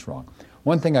lot of things wrong.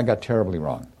 One thing I got terribly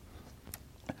wrong.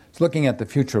 It's looking at the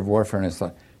future of warfare, and it's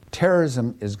like,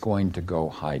 terrorism is going to go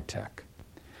high-tech.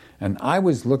 And I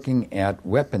was looking at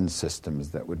weapon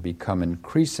systems that would become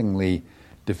increasingly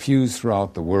diffused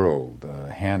throughout the world,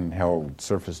 handheld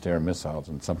surface-to-air missiles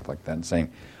and something like that, and saying,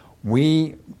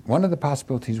 one of the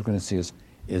possibilities we're going to see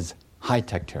is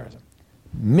high-tech terrorism.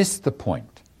 Missed the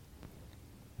point.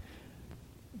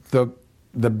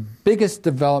 The biggest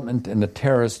development in the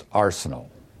terrorist arsenal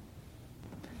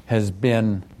has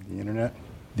been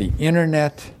the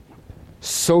internet,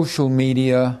 social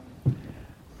media,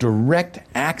 direct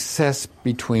access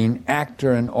between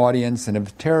actor and audience, and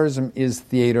if terrorism is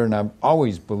theater, and I've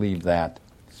always believed that,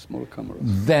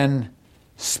 then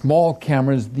small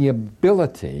cameras, the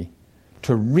ability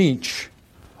to reach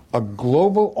a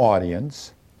global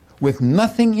audience with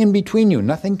nothing in between you.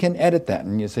 Nothing can edit that.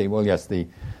 And you say, well, yes, the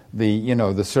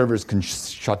servers can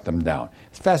shut them down.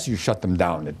 As fast as you shut them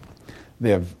down,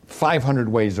 they have 500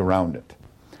 ways around it.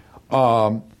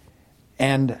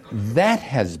 And that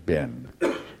has been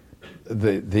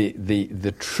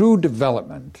the true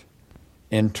development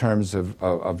in terms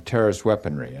of terrorist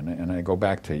weaponry. And I go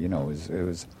back to, it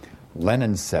was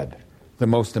Lenin said, the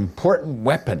most important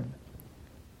weapon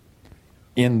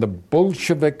in the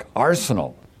Bolshevik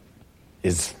arsenal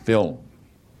is film.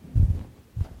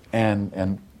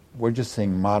 And we're just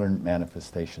seeing modern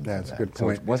manifestations of that. That's a good point. So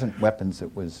it wasn't weapons,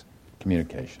 it was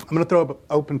communication. I'm going to throw it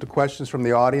open to questions from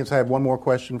the audience. I have one more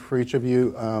question for each of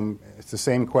you. It's the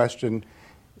same question.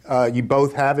 You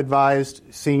both have advised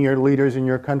senior leaders in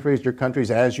your countries. Your countries,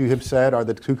 as you have said, are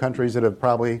the two countries that have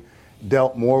probably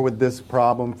dealt more with this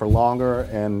problem for longer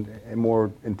and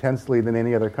more intensely than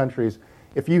any other countries.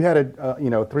 If you had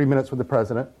 3 minutes with the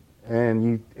president, and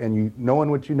you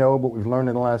knowing what you know, what we've learned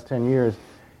in the last 10 years,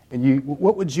 and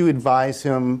what would you advise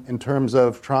him in terms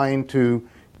of trying to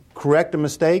correct a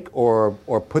mistake or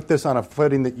put this on a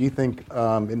footing that you think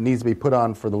it needs to be put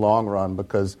on for the long run?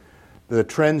 Because the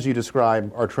trends you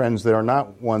describe are trends that are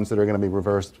not ones that are going to be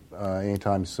reversed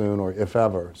anytime soon or if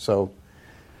ever. So,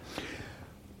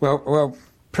 well,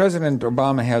 President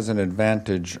Obama has an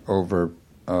advantage over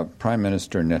Prime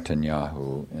Minister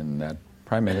Netanyahu in that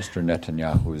Prime Minister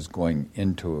Netanyahu is going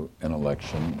into an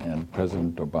election and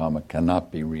President Obama cannot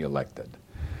be reelected.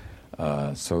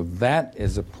 So that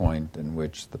is a point in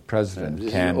which the president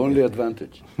this can... is the only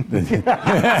advantage. But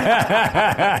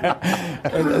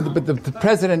the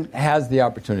president has the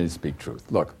opportunity to speak truth.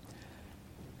 Look,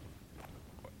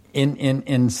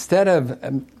 instead of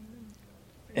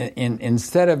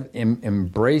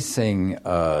embracing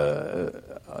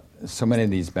so many of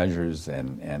these measures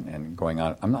and going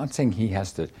on, I'm not saying he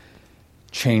has to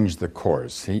change the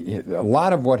course. A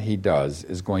lot of what he does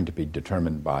is going to be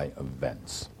determined by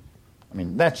events. I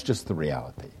mean, that's just the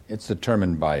reality. It's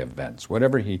determined by events.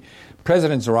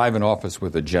 Presidents arrive in office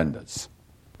with agendas.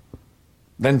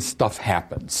 Then stuff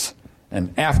happens.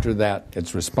 And after that,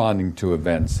 it's responding to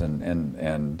events.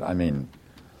 And I mean,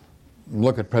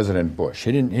 look at President Bush.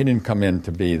 He didn't come in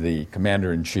to be the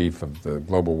commander-in-chief of the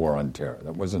global war on terror.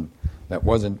 That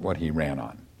wasn't what he ran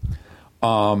on.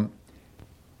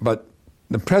 But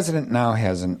the president now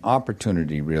has an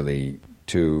opportunity, really,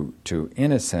 to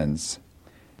in a sense,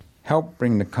 help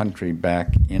bring the country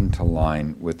back into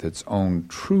line with its own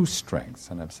true strengths.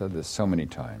 And I've said this so many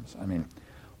times. I mean,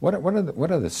 what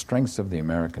are the strengths of the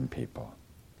American people?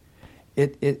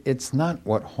 It's not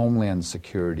what Homeland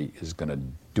Security is going to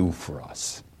do for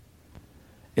us.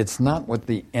 It's not what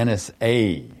the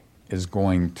NSA is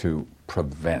going to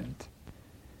prevent.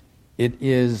 It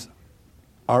is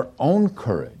our own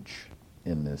courage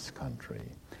in this country,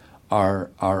 our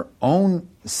own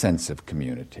sense of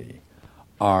community,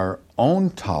 our own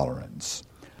tolerance,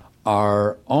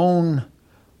 our own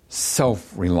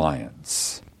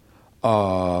self-reliance,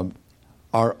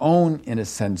 our own, in a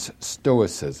sense,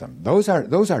 stoicism. Those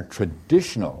are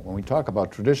traditional. When we talk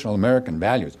about traditional American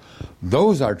values,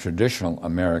 those are traditional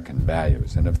American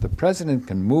values. And if the president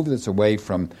can move this away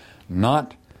from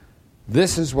not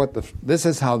this is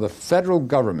how the federal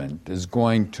government is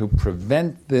going to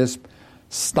prevent this,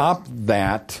 stop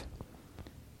that,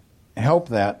 help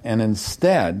that, and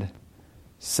instead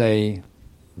say,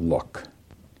 look,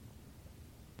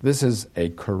 this is a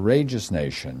courageous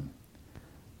nation.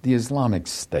 The Islamic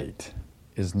State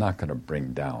is not going to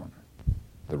bring down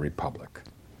the Republic.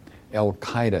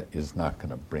 Al-Qaeda is not going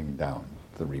to bring down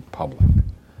the Republic.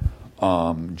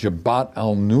 Jabhat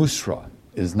al-Nusra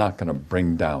is not going to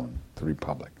bring down the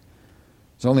Republic.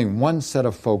 There's only one set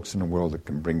of folks in the world that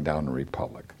can bring down the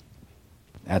Republic.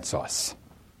 That's us.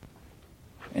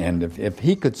 And if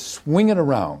he could swing it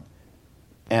around,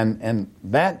 and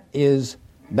that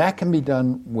can be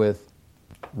done with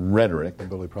rhetoric.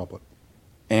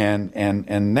 And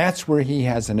that's where he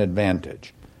has an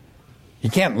advantage. He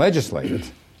can't legislate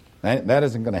it. That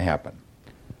isn't going to happen.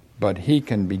 But he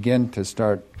can begin to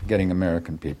start getting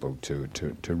American people to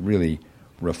really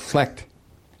reflect,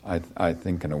 I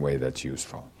think, in a way that's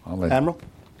useful. Admiral,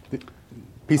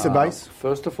 piece of advice?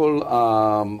 First of all,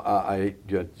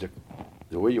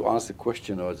 the way you asked the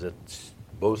question was that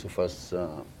both of us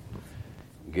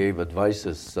gave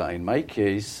advices. In my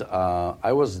case,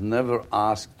 I was never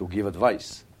asked to give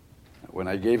advice. When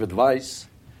I gave advice,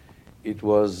 it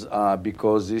was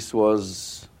because this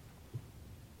was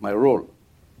my role.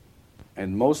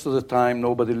 And most of the time,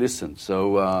 nobody listened.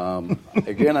 So,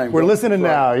 again, we're listening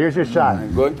now. Here's your shot.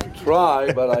 I'm going to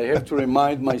try, but I have to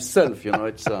remind myself,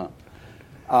 it's they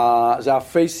are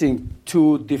facing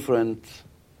two different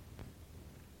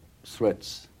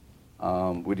threats.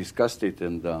 We discussed it,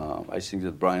 and I think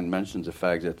that Brian mentioned the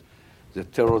fact that the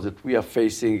terror that we are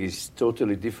facing is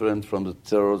totally different from the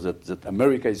terror that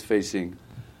America is facing.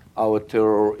 Our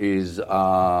terror is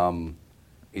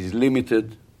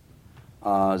limited.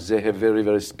 They have very,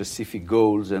 very specific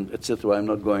goals, and etc. I'm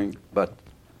not going, but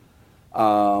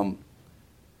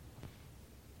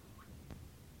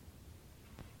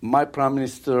my prime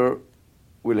minister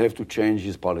will have to change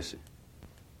his policy.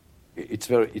 It's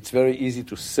very easy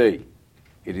to say.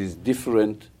 It is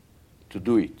different to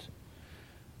do it.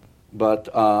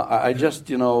 But I just,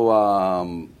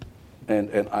 and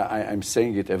I'm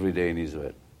saying it every day in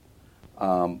Israel.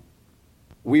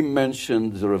 We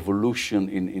mentioned the revolution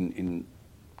in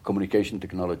communication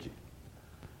technology.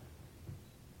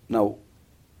 Now,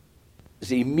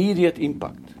 the immediate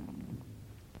impact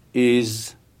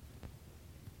is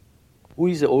who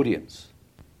is the audience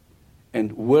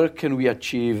and where can we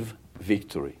achieve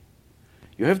victory.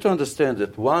 You have to understand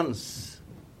that once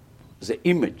the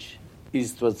image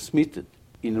is transmitted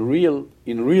in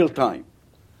real time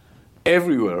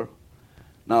everywhere,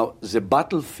 now the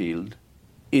battlefield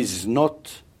is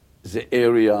not the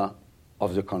area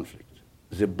of the conflict.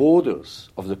 The borders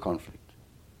of the conflict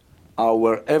are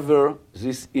wherever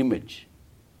this image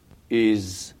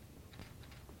is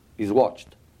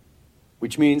watched,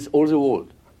 which means all the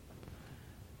world.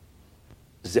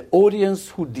 The audience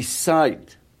who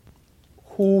decide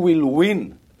who will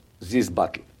win this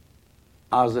battle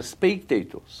are the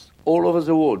spectators all over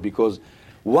the world, because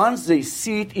once they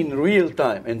see it in real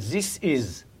time, and this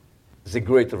is the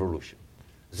great revolution,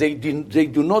 they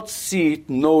do not see it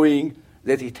knowing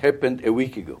that it happened a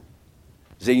week ago.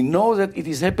 They know that it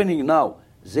is happening now.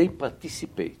 They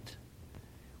participate.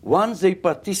 Once they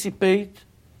participate,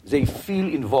 they feel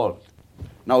involved.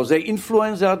 Now they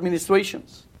influence the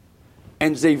administrations,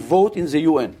 and they vote in the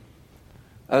UN.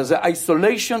 The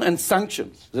isolation and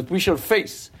sanctions that we shall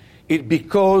face, it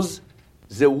because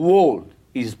the world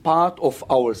is part of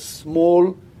our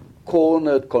small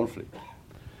cornered conflict.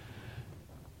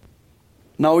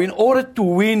 Now, in order to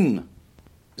win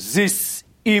this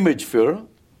image fair,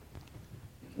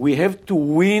 we have to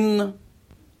win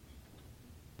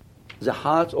the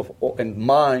hearts and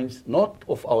minds, not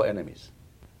of our enemies,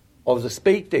 of the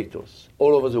spectators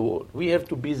all over the world. We have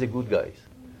to be the good guys.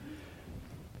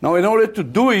 Now, in order to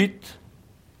do it,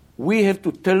 we have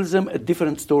to tell them a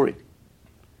different story.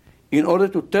 In order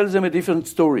to tell them a different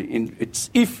story,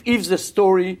 if the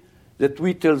story that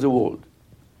we tell the world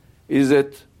is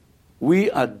that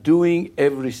we are doing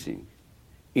everything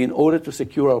in order to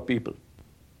secure our people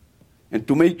and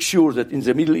to make sure that in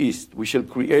the Middle East we shall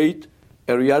create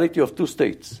a reality of two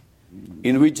states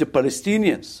in which the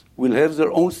Palestinians will have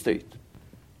their own state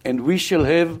and we shall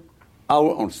have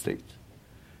our own state.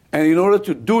 And in order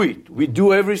to do it, we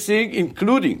do everything,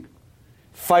 including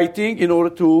fighting in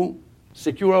order to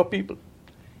secure our people.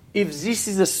 If this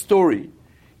is a story,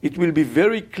 it will be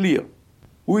very clear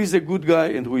who is a good guy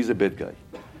and who is a bad guy.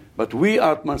 But we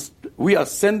are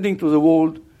sending to the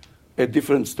world a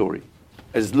different story.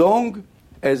 As long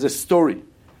as the story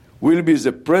will be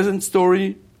the present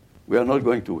story, we are not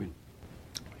going to win.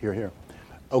 Hear, hear.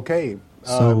 Okay.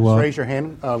 Raise your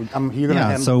hand.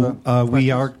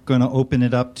 We are going to open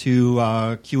it up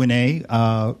to Q&A.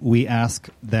 We ask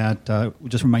that,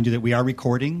 just remind you that we are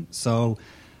recording, so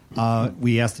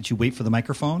we ask that you wait for the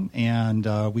microphone, and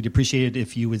we'd appreciate it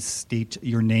if you would state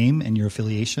your name and your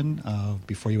affiliation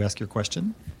before you ask your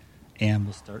question. And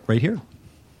we'll start right here.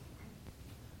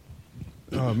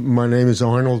 My name is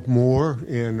Arnold Moore,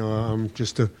 and I'm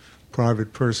just a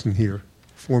private person here,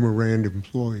 former RAND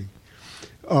employee.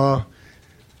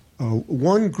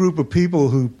 One group of people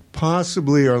who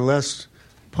possibly are less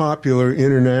popular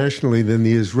internationally than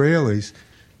the Israelis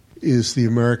is the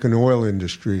American oil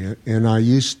industry, and I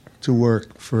used to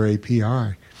work for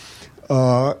API.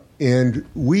 And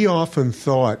we often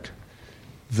thought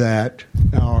that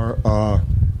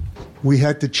we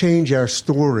had to change our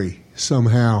story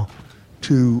somehow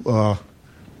to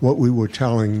what we were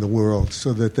telling the world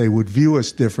so that they would view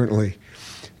us differently.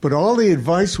 But all the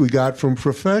advice we got from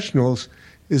professionals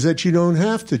is that you don't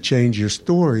have to change your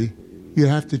story, you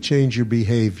have to change your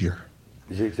behavior.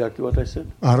 Is it exactly what I said?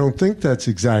 I don't think that's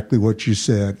exactly what you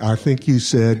said. I think you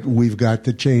said we've got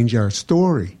to change our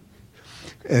story.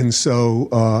 And so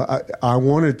I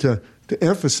wanted to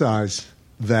emphasize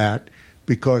that,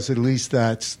 because at least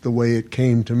that's the way it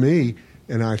came to me.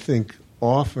 And I think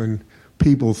often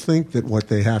people think that what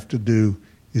they have to do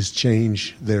is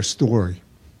change their story.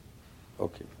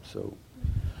 Okay, so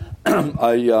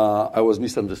I was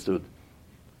misunderstood.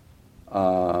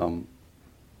 The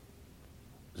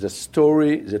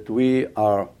story that we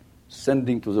are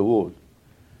sending to the world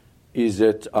is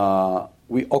that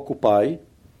we occupy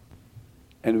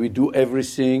and we do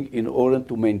everything in order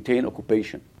to maintain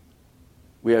occupation.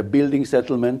 We are building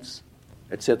settlements,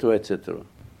 etc., etc.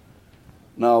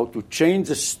 Now, to change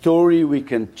the story, we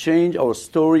can change our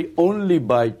story only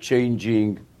by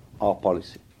changing our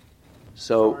policy.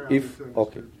 So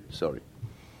sorry.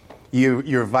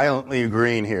 You're violently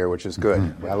agreeing here, which is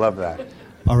good. I love that.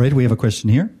 All right, we have a question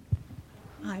here.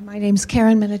 Hi, my name's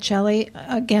Karen Minicelli,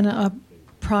 again, a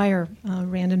prior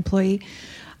RAND employee.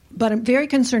 But I'm very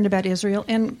concerned about Israel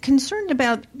and concerned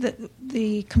about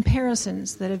the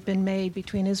comparisons that have been made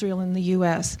between Israel and the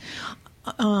U.S.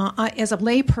 As a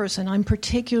layperson, I'm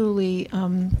particularly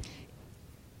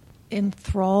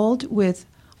enthralled with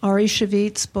Ari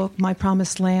Shavit's book, My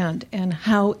Promised Land, and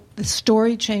how the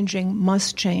story changing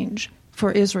must change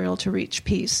for Israel to reach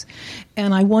peace.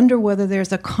 And I wonder whether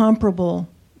there's a comparable,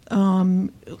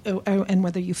 and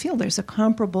whether you feel there's a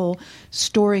comparable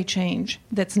story change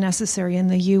that's necessary in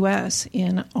the U.S.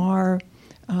 in our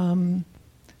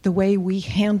the way we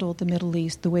handle the Middle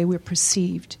East, the way we're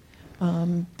perceived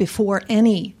before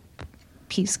any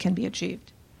peace can be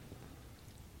achieved.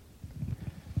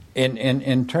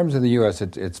 In terms of the U.S.,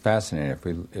 it's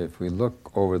fascinating. If we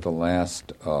look over the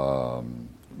last,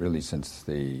 really since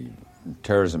the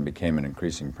terrorism became an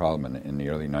increasing problem in the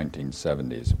early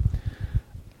 1970s,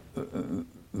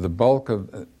 the bulk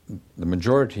of the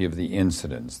majority of the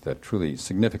incidents, that truly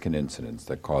significant incidents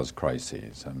that cause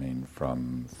crises, I mean,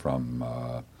 from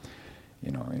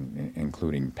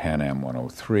including Pan Am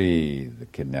 103, the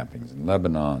kidnappings in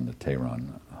Lebanon, the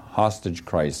Tehran hostage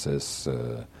crisis,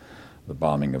 the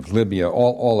bombing of Libya,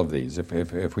 all of these.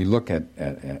 If we look at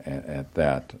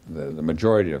that, the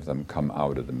majority of them come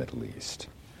out of the Middle East.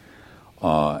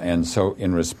 And so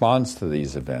in response to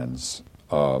these events,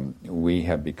 we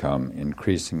have become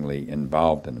increasingly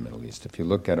involved in the Middle East. If you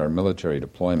look at our military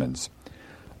deployments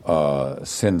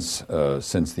since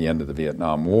the end of the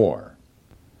Vietnam War,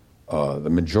 the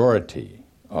majority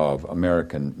of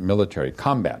American military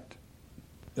combat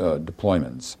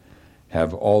deployments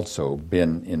have also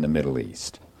been in the Middle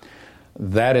East.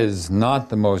 That is not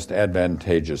the most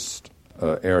advantageous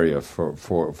area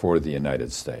for the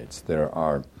United States.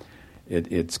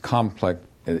 Its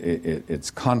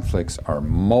conflicts are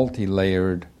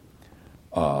multi-layered.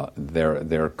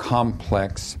 They're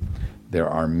complex. There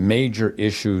are major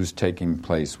issues taking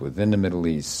place within the Middle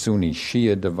East: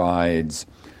 Sunni-Shia divides,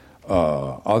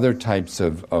 other types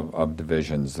of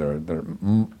divisions. There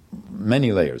are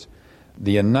many layers.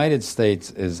 The United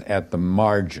States is at the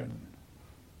margin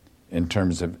in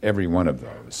terms of every one of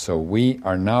those. So we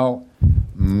are now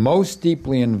most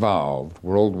deeply involved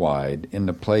worldwide in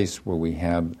the place where we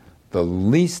have the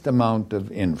least amount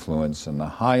of influence and the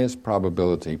highest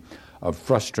probability of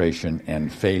frustration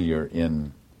and failure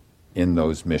in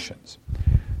those missions.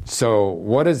 So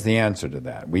what is the answer to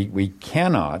that? We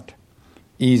cannot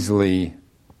easily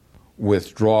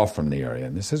withdraw from the area.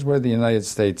 And this is where the United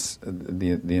States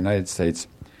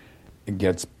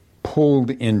gets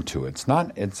pulled into. It's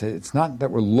not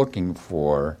that we're looking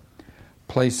for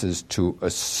places to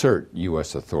assert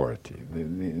U.S. authority. The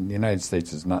United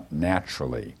States is not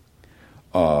naturally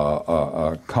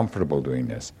comfortable doing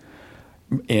this.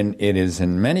 It is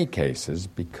in many cases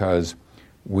because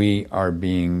we are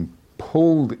being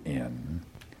pulled in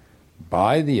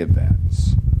by the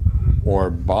events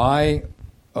or by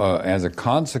as a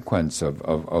consequence of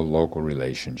local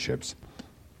relationships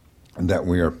that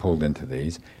we are pulled into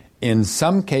these. In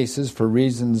some cases, for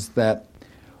reasons that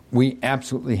we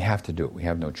absolutely have to do it. We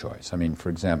have no choice. I mean, for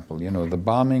example, the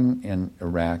bombing in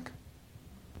Iraq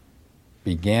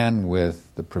began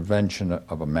with the prevention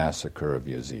of a massacre of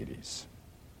Yazidis.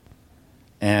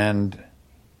 And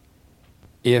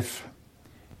if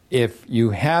you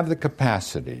have the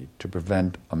capacity to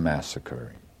prevent a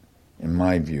massacre, in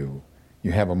my view,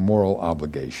 you have a moral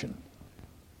obligation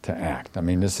to act. I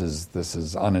mean, this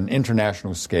is on an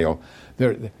international scale.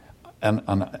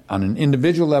 On an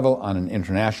individual level, on an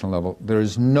international level, there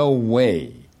is no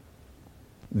way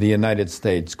the United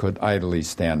States could idly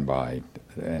stand by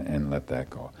and let that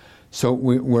go. So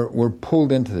we're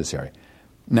pulled into this area.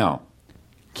 Now,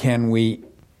 we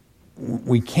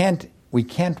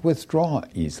can't withdraw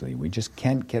easily. We just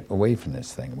can't get away from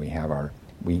this thing.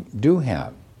 We do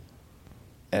have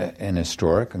an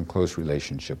historic and close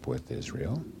relationship with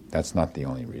Israel. That's not the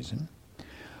only reason.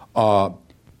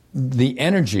 The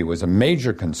energy was a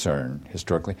major concern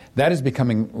historically. That is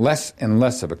becoming less and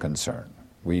less of a concern.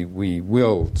 We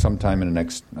will, sometime in the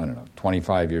next,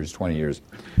 25 years, 20 years,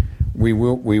 we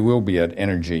will be at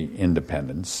energy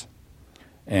independence.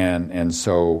 And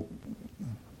so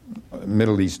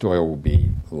Middle East oil will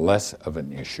be less of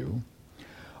an issue.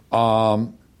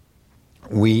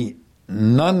 We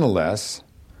nonetheless,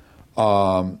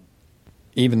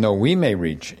 even though we may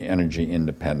reach energy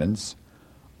independence,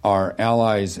 our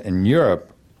allies in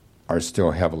Europe are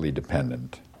still heavily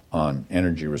dependent on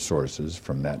energy resources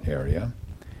from that area,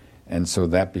 and so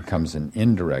that becomes an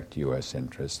indirect U.S.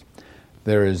 interest.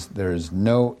 There is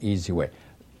no easy way.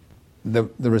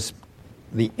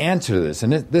 The answer to this,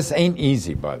 and this ain't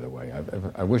easy, by the way.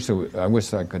 I wish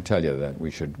I could tell you that we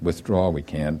should withdraw. We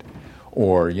can't,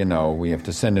 or, we have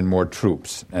to send in more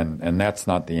troops, and that's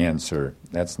not the answer.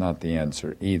 That's not the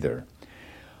answer either.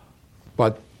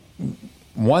 But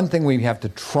one thing we have to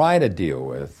try to deal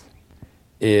with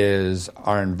is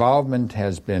our involvement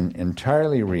has been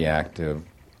entirely reactive,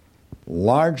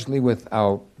 largely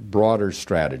without broader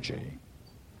strategy.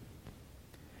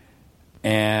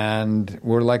 And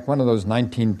we're like one of those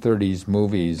 1930s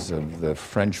movies of the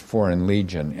French Foreign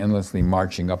Legion endlessly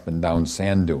marching up and down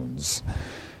sand dunes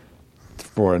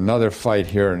for another fight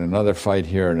here and another fight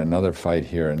here and another fight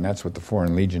here, and that's what the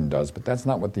Foreign Legion does, but that's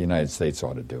not what the United States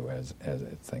ought to do as a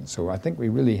thing. So I think we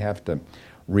really have to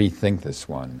rethink this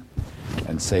one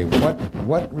and say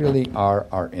what really are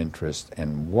our interests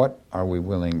and what are we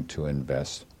willing to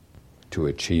invest to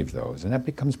achieve those. And that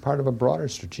becomes part of a broader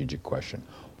strategic question.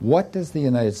 What does the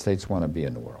United States want to be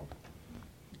in the world?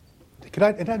 Can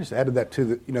I just add to that,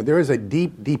 too, that there is a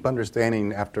deep, deep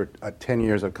understanding after 10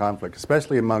 years of conflict,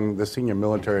 especially among the senior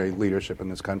military leadership in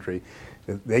this country,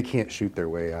 that they can't shoot their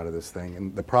way out of this thing.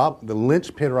 And the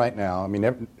linchpin right now,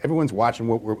 everyone's watching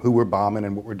who we're bombing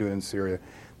and what we're doing in Syria.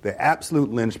 The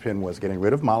absolute linchpin was getting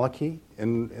rid of Maliki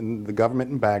in the government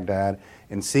in Baghdad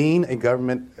and seeing a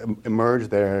government emerge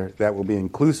there that will be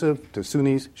inclusive to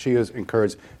Sunnis, Shias, and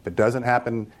Kurds. If it doesn't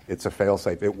happen, it's a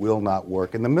fail-safe. It will not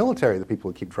work. And the military, the people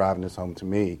who keep driving this home to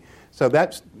me. So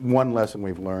that's one lesson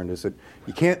we've learned, is that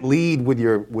you can't lead with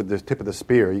the tip of the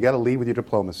spear. You got to lead with your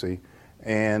diplomacy.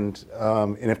 And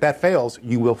if that fails,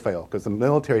 you will fail, because the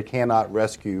military cannot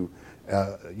rescue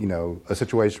a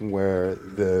situation where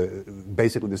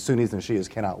basically the Sunnis and Shias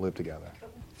cannot live together.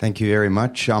 Thank you very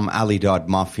much. I'm Ali Dad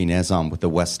Mafi Nezam with the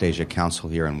West Asia Council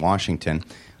here in Washington.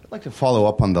 I'd like to follow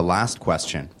up on the last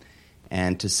question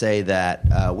and to say that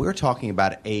we're talking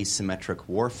about asymmetric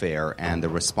warfare and the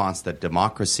response that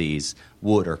democracies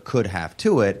would or could have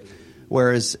to it,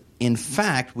 whereas in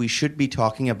fact we should be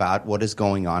talking about what is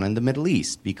going on in the Middle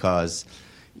East, because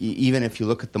even if you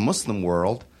look at the Muslim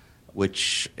world,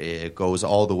 which goes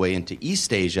all the way into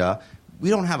East Asia,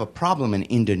 we don't have a problem in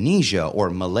Indonesia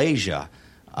or Malaysia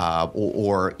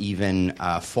or even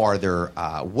farther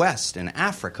west in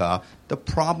Africa. The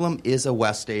problem is a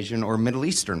West Asian or Middle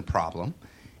Eastern problem.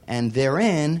 And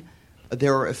therein,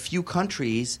 there are a few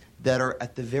countries that are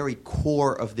at the very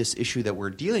core of this issue that we're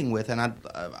dealing with. And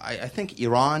I think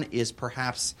Iran is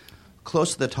perhaps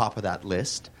close to the top of that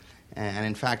list. And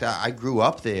in fact, I grew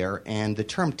up there, and the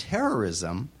term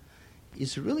terrorism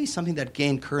is really something that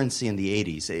gained currency in the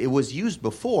 80s. It was used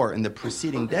before in the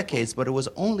preceding decades, but it was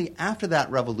only after that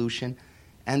revolution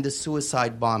and the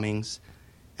suicide bombings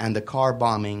and the car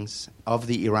bombings of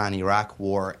the Iran-Iraq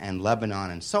war and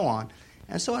Lebanon and so on.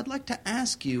 And so I'd like to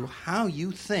ask you how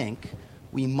you think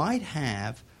we might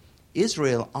have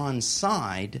Israel on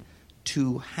side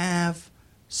to have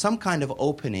some kind of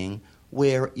opening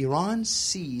where Iran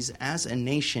sees as a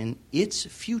nation its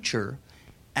future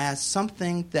as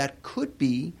something that could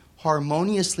be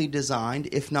harmoniously designed,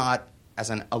 if not as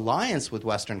an alliance with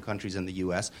Western countries and the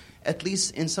U.S., at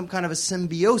least in some kind of a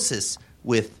symbiosis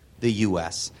with the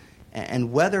U.S.,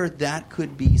 and whether that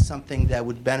could be something that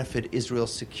would benefit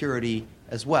Israel's security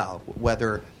as well,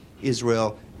 whether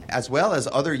Israel, as well as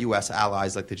other U.S.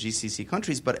 allies like the GCC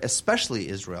countries, but especially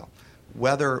Israel,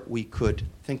 whether we could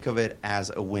think of it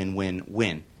as a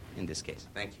win-win-win in this case.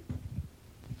 Thank you.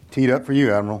 Teed up for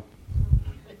you, Admiral.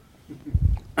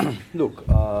 Look,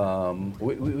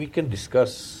 we can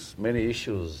discuss many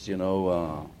issues,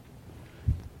 all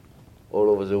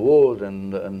over the world,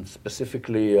 and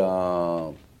specifically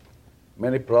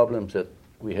many problems that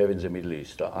we have in the Middle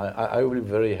East. I will be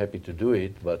very happy to do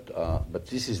it, but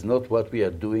this is not what we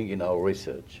are doing in our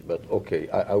research. But okay,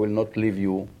 I will not leave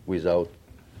you without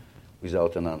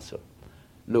an answer.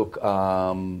 Look,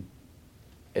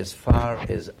 as far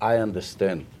as I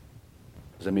understand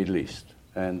the Middle East,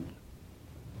 and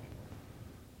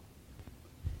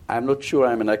I'm not sure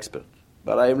I'm an expert,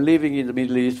 but I am living in the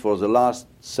Middle East for the last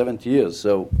 70 years,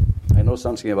 so I know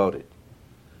something about it.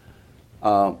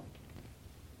 A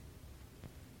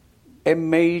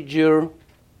major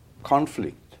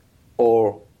conflict,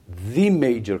 or the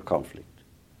major conflict,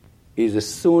 is a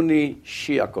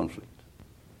Sunni-Shia conflict.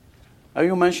 Now,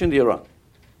 you mentioned Iran.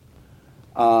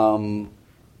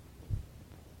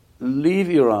 Leave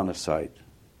Iran aside.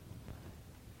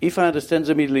 If I understand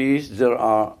the Middle East, there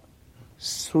are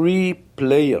three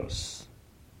players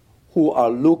who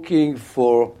are looking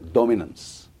for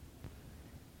dominance: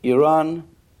 Iran,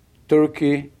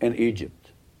 Turkey, and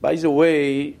Egypt. By the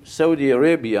way, Saudi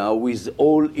Arabia, with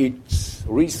all its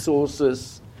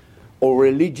resources or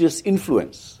religious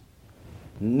influence,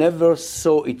 never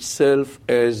saw itself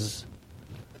as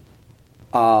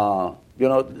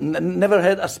never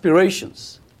had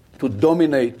aspirations to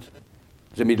dominate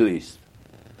the Middle East.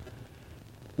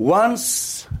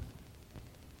 Once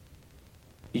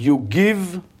you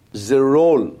give the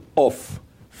role of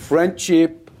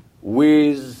friendship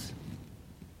with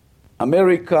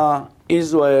America,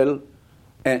 Israel,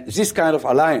 and this kind of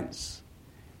alliance,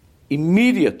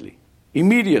 immediately,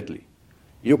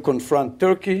 you confront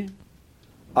Turkey,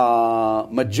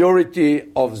 majority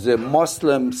of the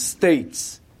Muslim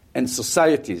states and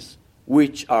societies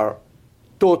which are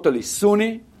totally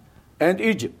Sunni, and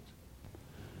Egypt.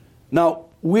 Now,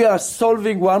 we are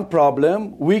solving one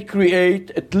problem, we create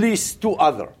at least two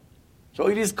others. So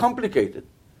it is complicated.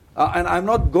 And I'm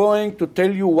not going to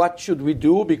tell you what should we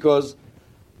do, because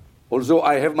although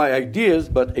I have my ideas,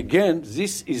 but again,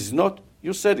 this is not,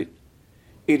 you said it,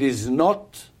 it is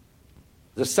not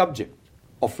the subject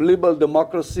of liberal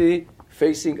democracy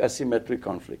facing asymmetric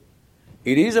conflict.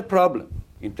 It is a problem,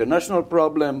 international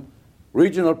problem,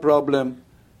 regional problem.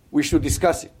 We should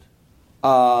discuss it.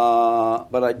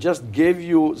 But I just gave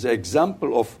you the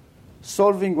example of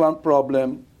solving one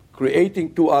problem,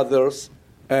 creating two others,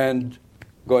 and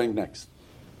going next.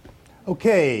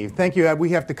 Okay, thank you.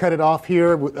 We have to cut it off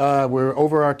here. We're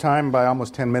over our time by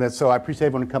almost 10 minutes, so I appreciate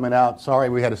everyone coming out. Sorry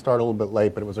we had to start a little bit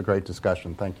late, but it was a great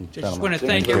discussion. Thank you, Just gentlemen. want to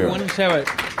thank everyone. Let's have a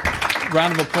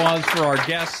round of applause for our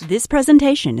guests. This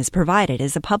presentation is provided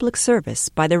as a public service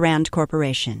by the RAND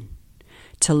Corporation.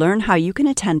 To learn how you can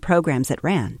attend programs at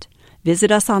RAND,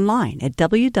 visit us online at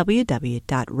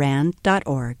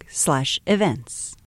www.rand.org/events.